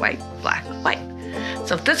 black, white, black, white.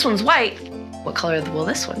 So if this one's white, what color will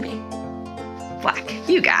this one be? Black.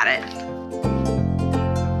 You got it.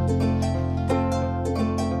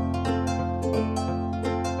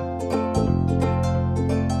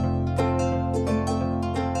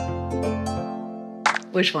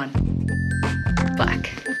 Which one?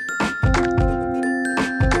 Black.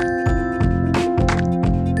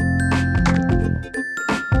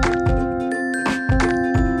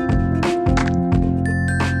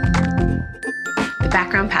 The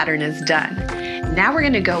background pattern is done. Now we're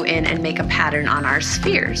gonna go in and make a pattern on our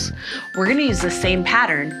spheres. We're gonna use the same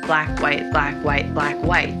pattern, black, white, black, white, black,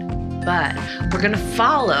 white, but we're gonna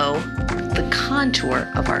follow the contour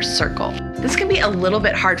of our circle. This can be a little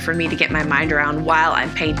bit hard for me to get my mind around while I'm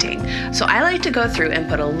painting. So I like to go through and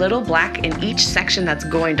put a little black in each section that's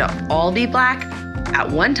going to all be black at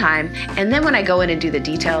one time. And then when I go in and do the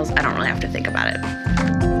details, I don't really have to think about it.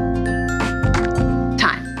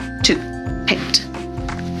 Time to paint.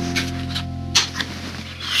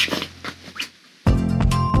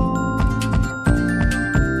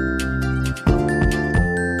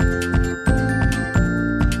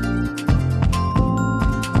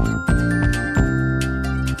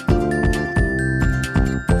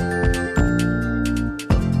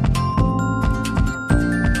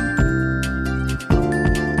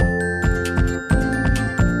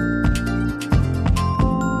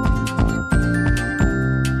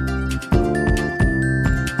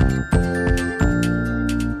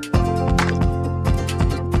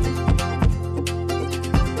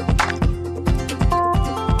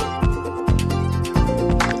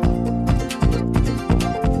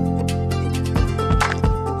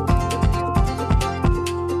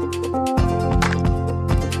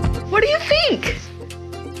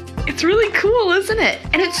 It's really cool, isn't it?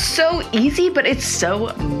 And it's so easy, but it's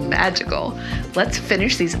so magical. Let's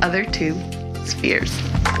finish these other two spheres.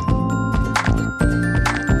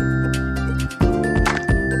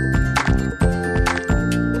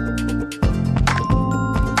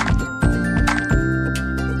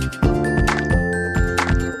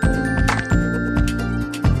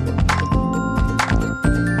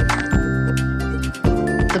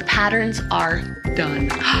 The patterns are done.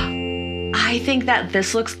 I think that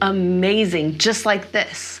this looks amazing, just like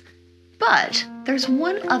this. But there's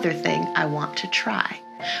one other thing I want to try.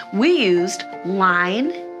 We used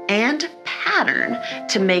line and pattern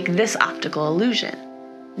to make this optical illusion.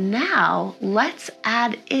 Now let's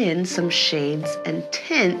add in some shades and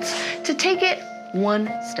tints to take it one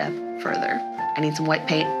step further. I need some white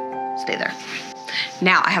paint, stay there.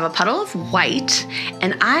 Now I have a puddle of white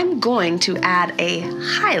and I'm going to add a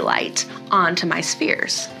highlight onto my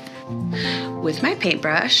spheres. With my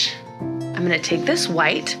paintbrush, I'm gonna take this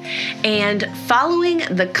white and following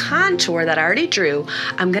the contour that I already drew,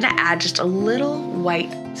 I'm gonna add just a little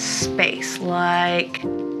white space like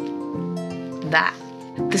that.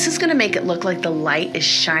 This is gonna make it look like the light is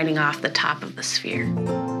shining off the top of the sphere.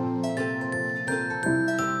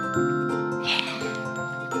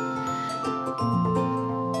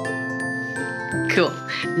 Cool.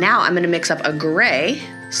 Now I'm gonna mix up a gray,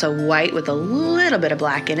 so white with a little bit of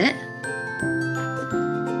black in it.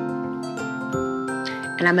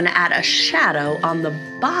 And I'm gonna add a shadow on the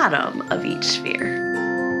bottom of each sphere.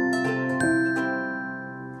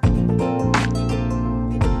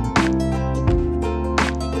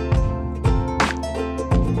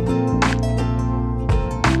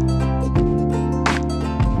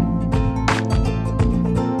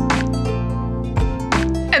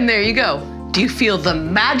 And there you go. Do you feel the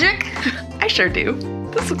magic? I sure do.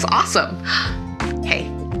 This looks awesome.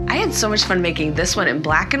 Hey, I had so much fun making this one in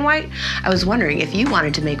black and white. I was wondering if you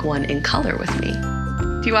wanted to make one in color with me.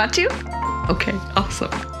 Do you want to? Okay,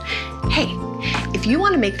 awesome. Hey, if you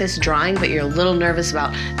want to make this drawing but you're a little nervous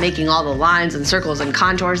about making all the lines and circles and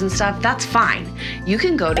contours and stuff, that's fine. You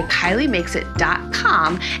can go to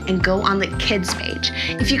KylieMakesIt.com and go on the kids page.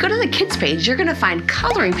 If you go to the kids page, you're gonna find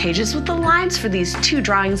coloring pages with the lines for these 2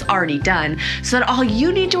 drawings already done, so that all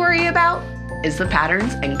you need to worry about is the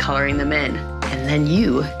patterns and coloring them in. And then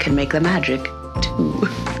you can make the magic too.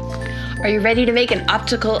 Are you ready to make an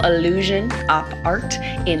optical illusion op art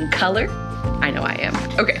in color? I know I am.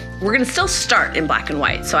 Okay, we're gonna still start in black and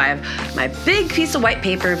white. So I have my big piece of white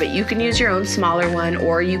paper, but you can use your own smaller one,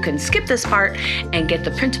 or you can skip this part and get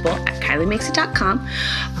the printable at KylieMakesIt.com.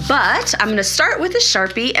 But I'm gonna start with a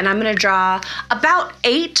Sharpie and I'm gonna draw about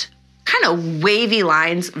 8 kind of wavy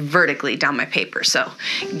lines vertically down my paper. So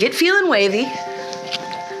get feeling wavy.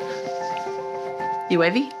 You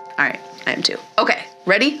wavy? All right, I am too. Okay,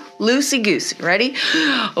 ready? Loosey-goosey, ready?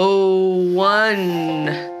 Oh, 1,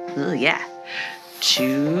 oh yeah.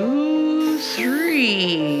 2,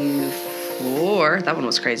 3, 4, that one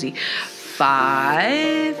was crazy.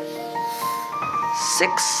 5,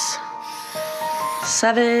 6,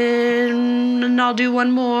 7, and I'll do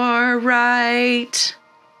one more right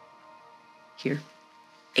here.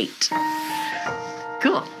 8.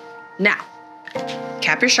 Cool. Now,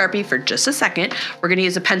 cap your Sharpie for just a second. We're gonna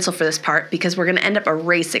use a pencil for this part because we're gonna end up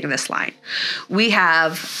erasing this line. We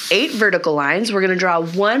have 8 vertical lines. We're gonna draw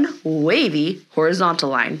 1 wavy horizontal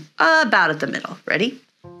line about at the middle. Ready?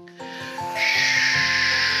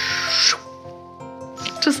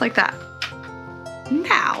 Just like that.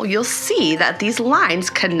 Now you'll see that these lines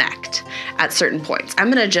connect at certain points. I'm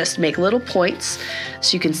gonna just make little points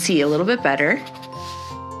so you can see a little bit better.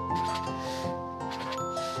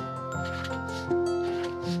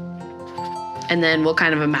 And then we'll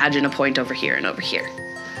kind of imagine a point over here and over here.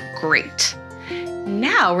 Great.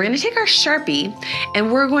 Now we're gonna take our Sharpie and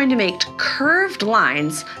we're going to make curved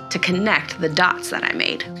lines to connect the dots that I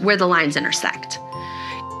made, where the lines intersect.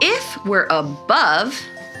 If we're above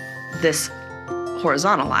this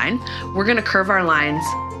horizontal line, we're gonna curve our lines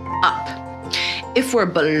up. If we're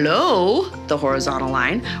below the horizontal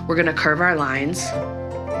line, we're gonna curve our lines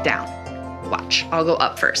down. Watch, I'll go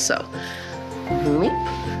up first, so. Bloop.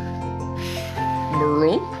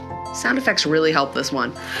 Bloop. Sound effects really help this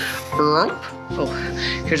one. Bloop. Oh,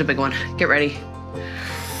 here's a big one. Get ready.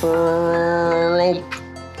 Bloop.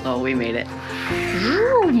 Oh, we made it.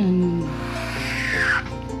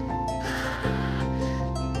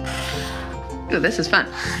 Ooh, this is fun.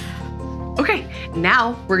 Okay,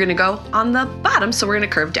 now we're gonna go on the bottom, so we're gonna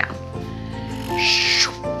curve down.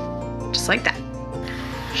 Just like that.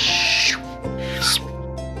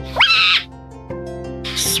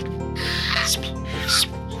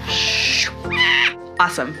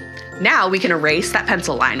 Awesome. Now we can erase that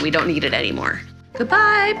pencil line. We don't need it anymore.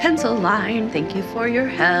 Goodbye, pencil line. Thank you for your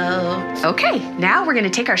help. Okay, now we're gonna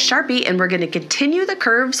take our Sharpie and we're gonna continue the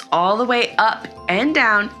curves all the way up and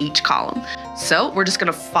down each column. So we're just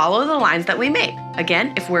gonna follow the lines that we made.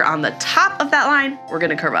 Again, if we're on the top of that line, we're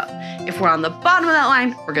gonna curve up. If we're on the bottom of that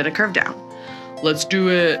line, we're gonna curve down. Let's do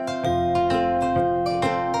it.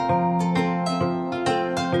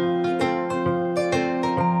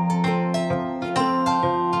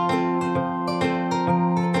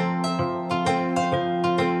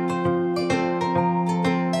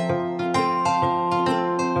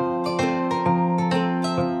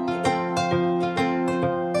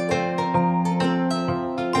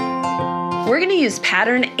 gonna use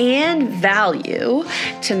pattern and value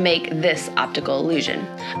to make this optical illusion.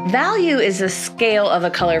 Value is a scale of a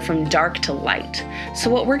color from dark to light. So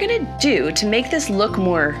what we're gonna do to make this look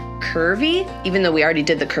more curvy, even though we already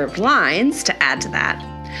did the curved lines to add to that,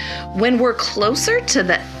 when we're closer to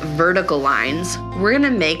the vertical lines, we're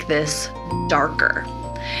gonna make this darker.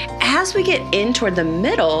 As we get in toward the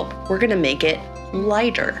middle, we're gonna make it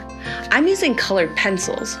lighter. I'm using colored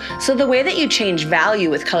pencils. So the way that you change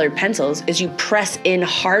value with colored pencils is you press in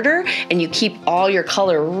harder and you keep all your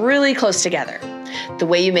color really close together. The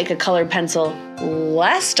way you make a colored pencil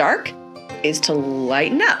less dark is to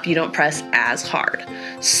lighten up. You don't press as hard.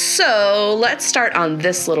 So let's start on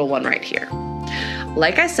this little one right here.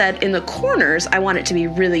 Like I said, in the corners, I want it to be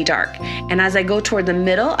really dark. And as I go toward the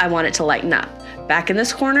middle, I want it to lighten up. Back in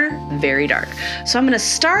this corner, very dark. So I'm gonna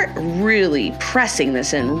start really pressing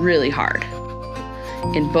this in really hard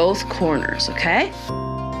in both corners, okay?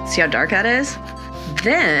 See how dark that is?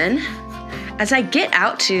 Then, as I get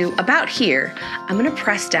out to about here, I'm gonna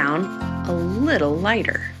press down a little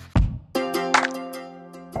lighter.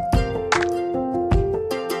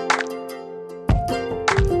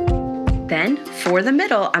 Then, for the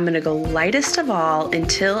middle, I'm gonna go lightest of all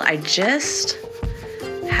until I just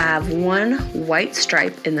have one white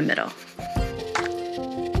stripe in the middle.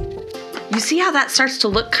 You see how that starts to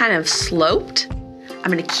look kind of sloped? I'm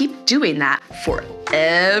gonna keep doing that for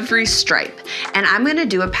every stripe. And I'm gonna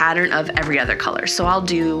do a pattern of every other color. So I'll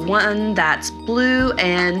do one that's blue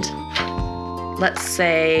and let's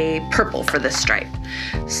say purple for this stripe.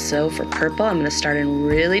 So for purple, I'm gonna start in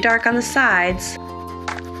really dark on the sides.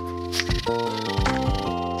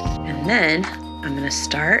 And then I'm gonna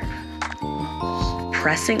start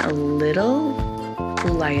pressing a little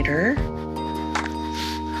lighter.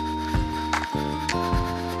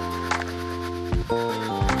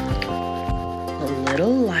 A little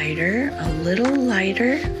lighter, a little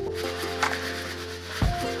lighter.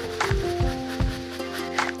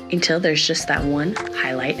 Until there's just that one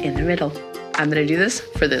highlight in the middle. I'm gonna do this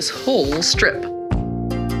for this whole strip.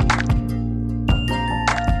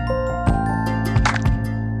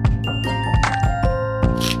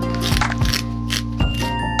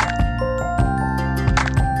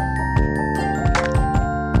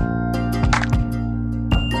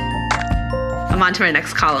 On to my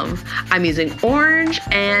next column. I'm using orange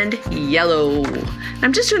and yellow.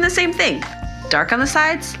 I'm just doing the same thing. Dark on the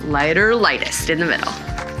sides, lighter, lightest in the middle.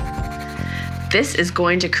 This is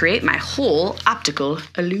going to create my whole optical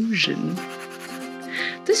illusion.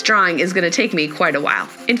 This drawing is going to take me quite a while.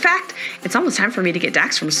 In fact, it's almost time for me to get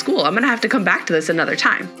Dax from school. I'm going to have to come back to this another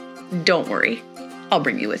time. Don't worry, I'll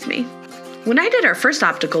bring you with me. When I did our first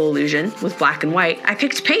optical illusion with black and white, I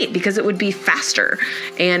picked paint because it would be faster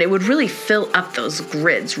and it would really fill up those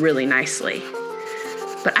grids really nicely.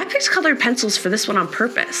 But I picked colored pencils for this one on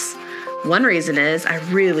purpose. One reason is I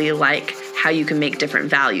really like how you can make different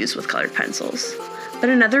values with colored pencils. But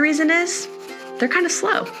another reason is they're kind of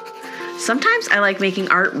slow. Sometimes I like making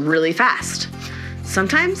art really fast.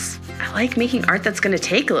 Sometimes I like making art that's gonna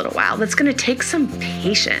take a little while, that's gonna take some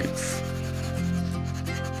patience.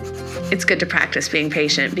 It's good to practice being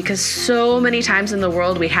patient because so many times in the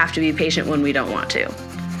world we have to be patient when we don't want to.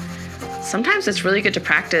 Sometimes it's really good to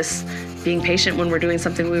practice being patient when we're doing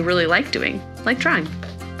something we really like doing, like drawing.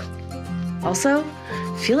 Also,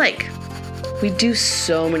 I feel like we do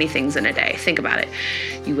so many things in a day. Think about it.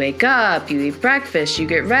 You wake up, you eat breakfast, you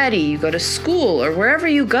get ready, you go to school or wherever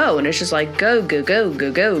you go, and it's just like go, go, go,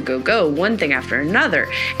 go, go, go, go, one thing after another.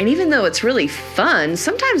 And even though it's really fun,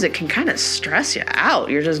 sometimes it can kind of stress you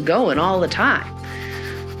out. You're just going all the time.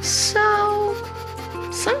 So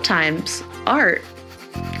sometimes art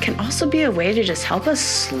can also be a way to just help us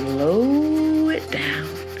slow it down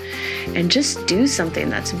and just do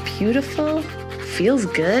something that's beautiful, feels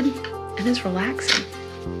good, and is relaxing.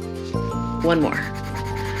 One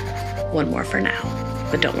more for now,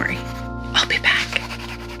 but don't worry, I'll be back.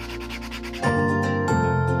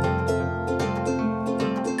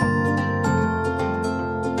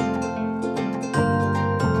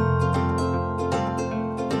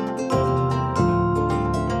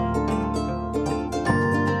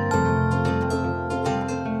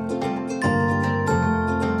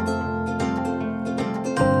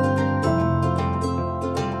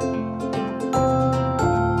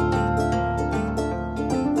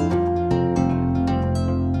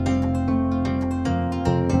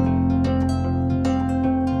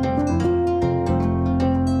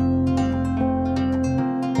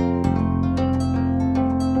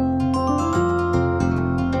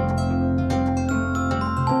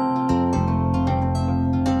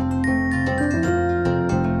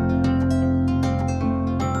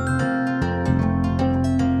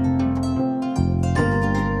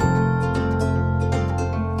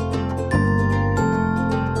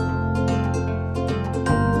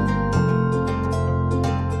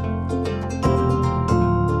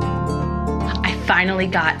 finally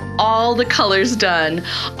got all the colors done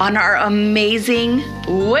on our amazing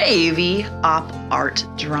wavy op art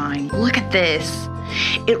drawing. Look at this.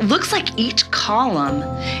 It looks like each column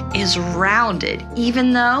is rounded,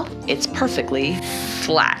 even though it's perfectly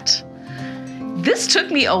flat. This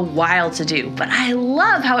took me a while to do, but I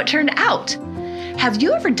love how it turned out. Have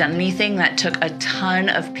you ever done anything that took a ton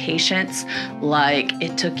of patience, like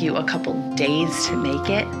it took you a couple days to make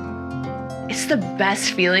it? It's the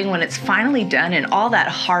best feeling when it's finally done and all that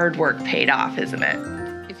hard work paid off, isn't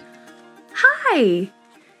it? Hi!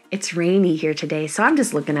 It's rainy here today, so I'm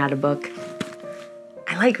just looking at a book.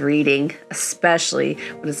 I like reading, especially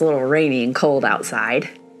when it's a little rainy and cold outside.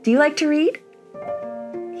 Do you like to read?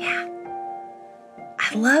 Yeah.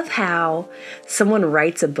 I love how someone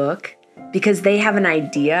writes a book because they have an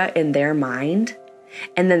idea in their mind,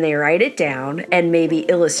 and then they write it down and maybe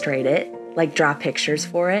illustrate it, like draw pictures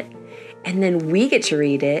for it, and then we get to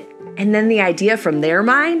read it, and then the idea from their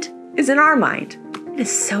mind is in our mind. It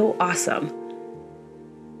is so awesome.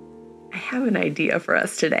 I have an idea for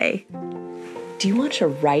us today. Do you want to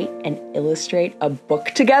write and illustrate a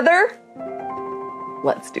book together?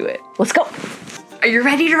 Let's do it. Let's go. Are you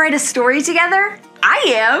ready to write a story together? I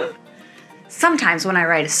am. Sometimes when I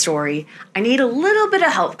write a story, I need a little bit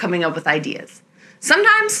of help coming up with ideas.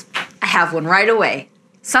 Sometimes I have one right away.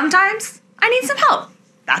 Sometimes I need some help.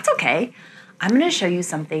 That's okay. I'm going to show you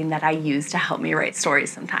something that I use to help me write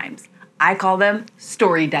stories sometimes. I call them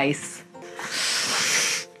story dice.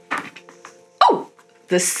 Oh,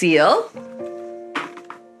 the seal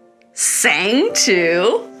sang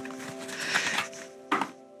to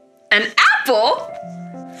an apple.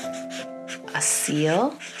 A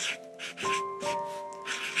seal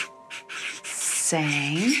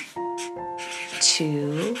sang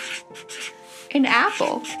to an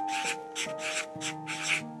apple.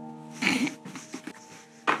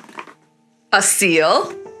 A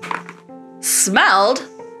seal smelled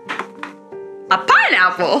a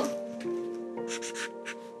pineapple.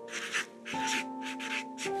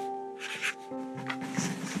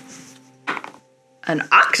 An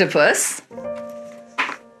octopus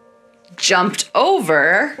jumped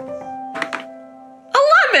over a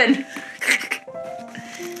lemon.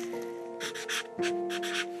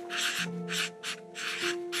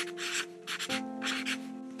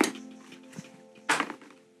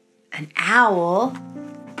 An owl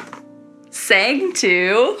sang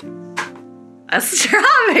to a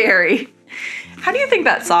strawberry. How do you think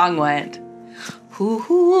that song went? Hoo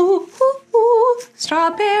hoo hoo hoo,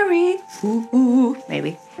 strawberry, hoo hoo.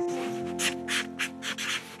 Maybe.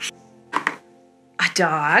 A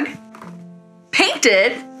dog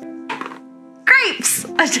painted grapes.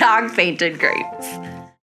 A dog painted grapes.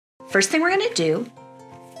 First thing we're gonna do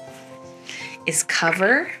is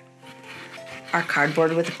cover our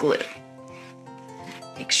cardboard with glue.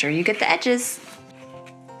 Make sure you get the edges.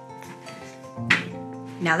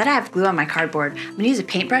 Now that I have glue on my cardboard, I'm gonna use a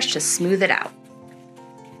paintbrush to smooth it out.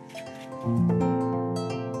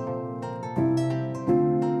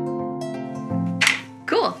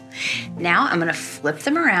 Cool. Now I'm gonna flip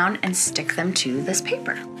them around and stick them to this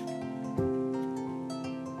paper.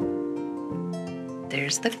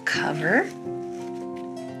 There's the cover.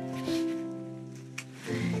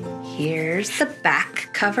 Here's the back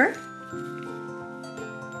cover.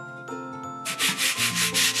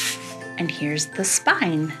 And here's the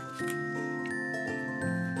spine.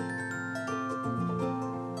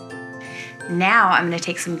 Now I'm going to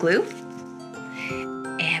take some glue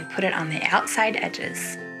and put it on the outside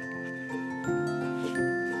edges.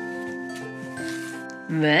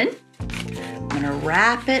 Then I'm going to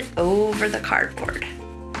wrap it over the cardboard.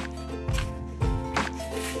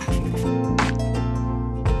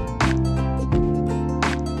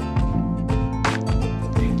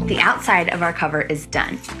 The outside of our cover is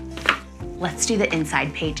done. Let's do the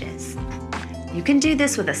inside pages. You can do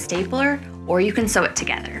this with a stapler or you can sew it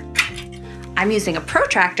together. I'm using a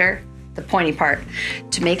protractor, the pointy part,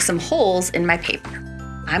 to make some holes in my paper.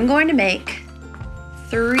 I'm going to make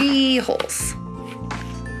 3 holes,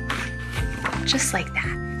 just like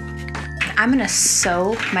that. I'm gonna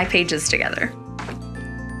sew my pages together.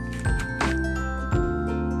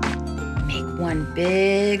 Make one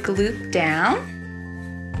big loop down.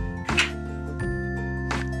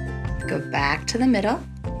 Go back to the middle.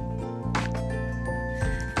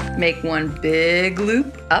 Make one big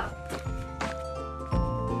loop up.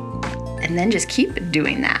 And then just keep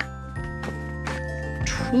doing that.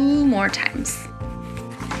 2 more times.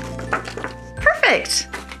 Perfect.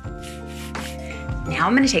 Now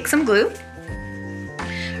I'm going to take some glue,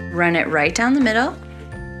 run it right down the middle,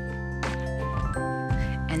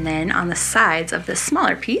 and then on the sides of this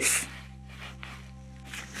smaller piece,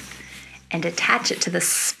 and attach it to the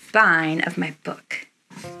spine of my book.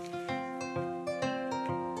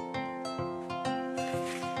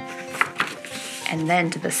 And then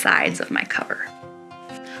to the sides of my cover.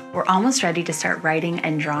 We're almost ready to start writing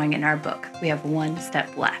and drawing in our book. We have one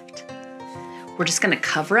step left. We're just gonna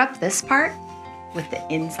cover up this part with the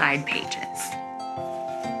inside pages.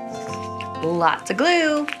 Lots of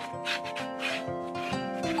glue.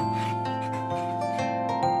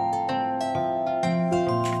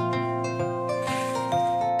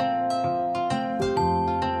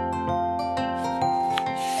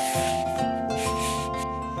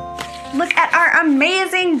 Look at our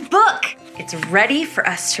amazing book! It's ready for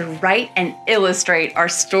us to write and illustrate our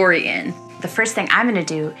story in. The first thing I'm gonna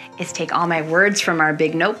do is take all my words from our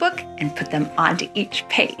big notebook and put them onto each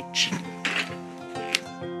page.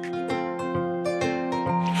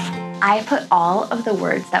 I put all of the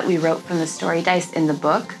words that we wrote from the story dice in the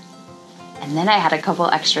book, and then I had a couple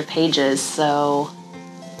extra pages, so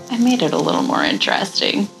I made it a little more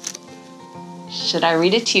interesting. Should I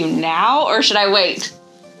read it to you now, or should I wait?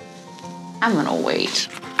 I'm gonna wait.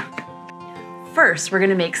 First, we're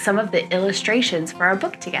gonna make some of the illustrations for our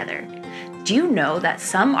book together. Do you know that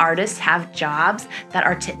some artists have jobs that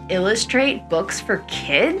are to illustrate books for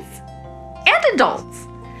kids and adults?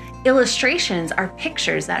 Illustrations are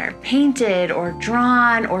pictures that are painted or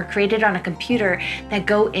drawn or created on a computer that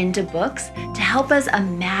go into books to help us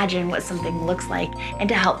imagine what something looks like and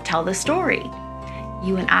to help tell the story.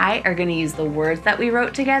 You and I are gonna use the words that we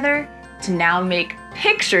wrote together to now make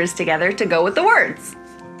pictures together to go with the words.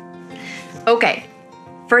 Okay,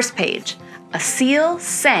 first page. A seal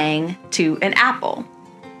sang to an apple.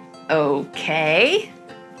 Okay.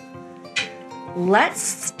 Let's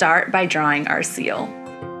start by drawing our seal.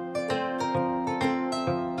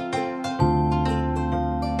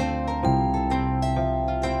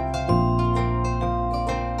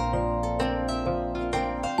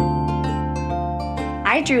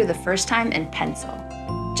 I drew the first time in pencil,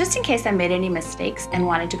 just in case I made any mistakes and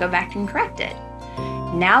wanted to go back and correct it.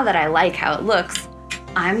 Now that I like how it looks,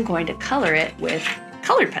 I'm going to color it with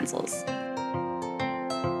colored pencils.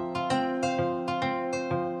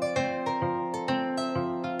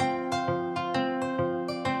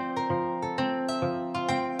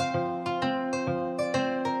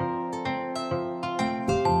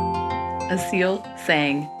 A seal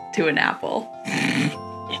sang to an apple.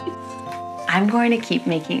 I'm going to keep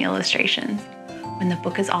making illustrations. When the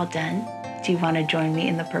book is all done, do you want to join me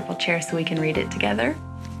in the purple chair so we can read it together?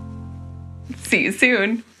 See you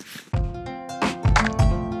soon.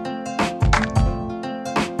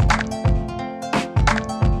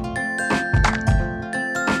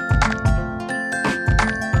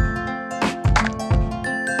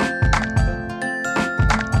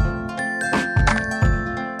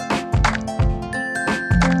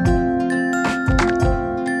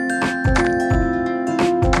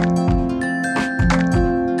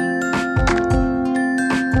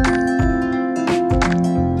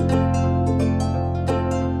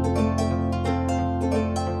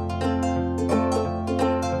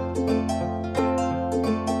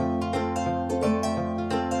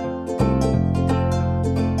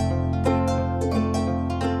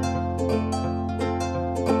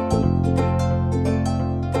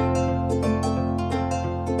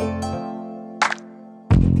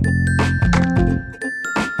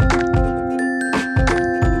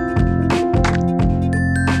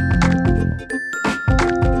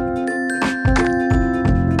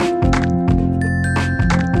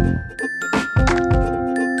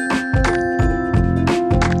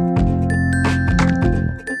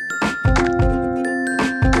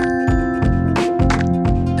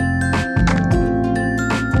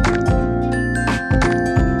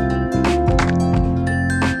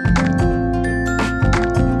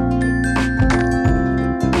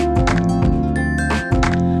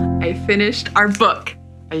 Finished our book.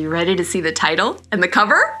 Are you ready to see the title and the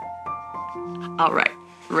cover? All right,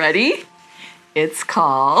 ready? It's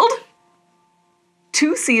called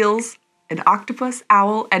Two Seals, an Octopus,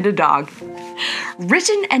 Owl, and a Dog.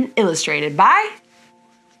 Written and illustrated by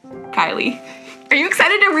Kylee. Are you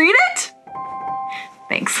excited to read it?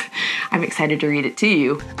 Thanks. I'm excited to read it to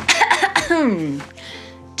you.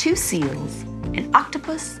 Two Seals, an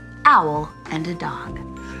Octopus, Owl, and a Dog.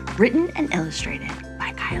 Written and illustrated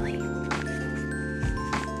by Kylee.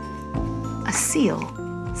 A seal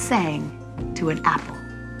sang to an apple.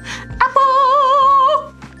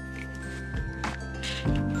 Apple!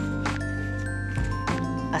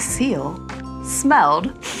 A seal smelled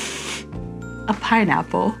a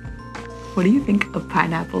pineapple. What do you think a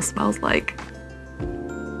pineapple smells like?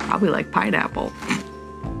 Probably like pineapple.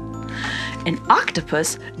 An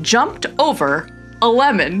octopus jumped over a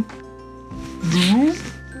lemon.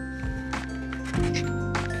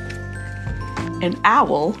 An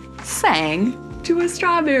owl sang to a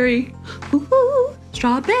strawberry. Ooh,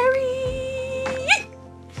 strawberry.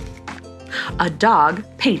 A dog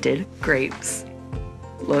painted grapes.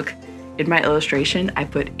 Look, in my illustration, I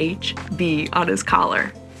put HB on his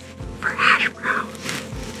collar for hash brown.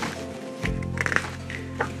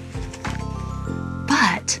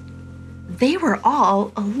 But they were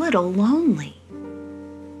all a little lonely.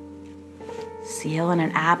 Seal and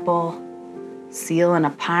an apple, seal and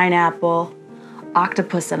a pineapple,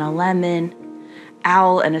 octopus and a lemon,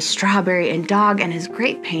 owl and a strawberry, and dog and his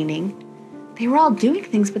grape painting. They were all doing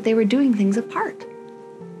things, but they were doing things apart.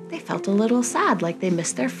 They felt a little sad, like they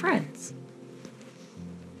missed their friends.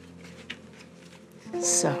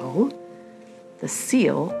 So the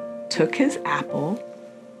seal took his apple,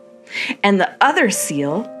 and the other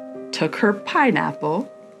seal took her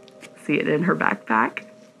pineapple. See it in her backpack?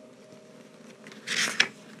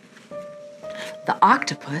 The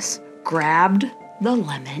octopus grabbed the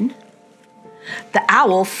lemon. The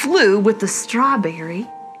owl flew with the strawberry,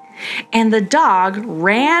 and the dog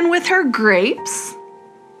ran with her grapes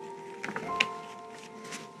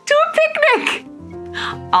to a picnic.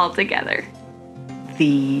 All together.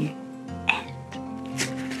 The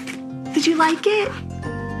end. Did you like it?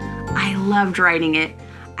 I loved writing it.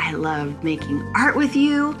 I loved making art with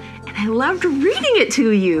you, and I loved reading it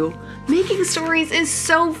to you. Making stories is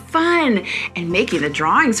so fun, and making the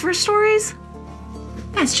drawings for stories,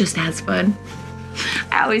 that's just as fun.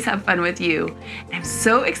 I always have fun with you, and I'm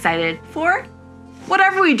so excited for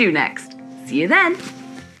whatever we do next. See you then.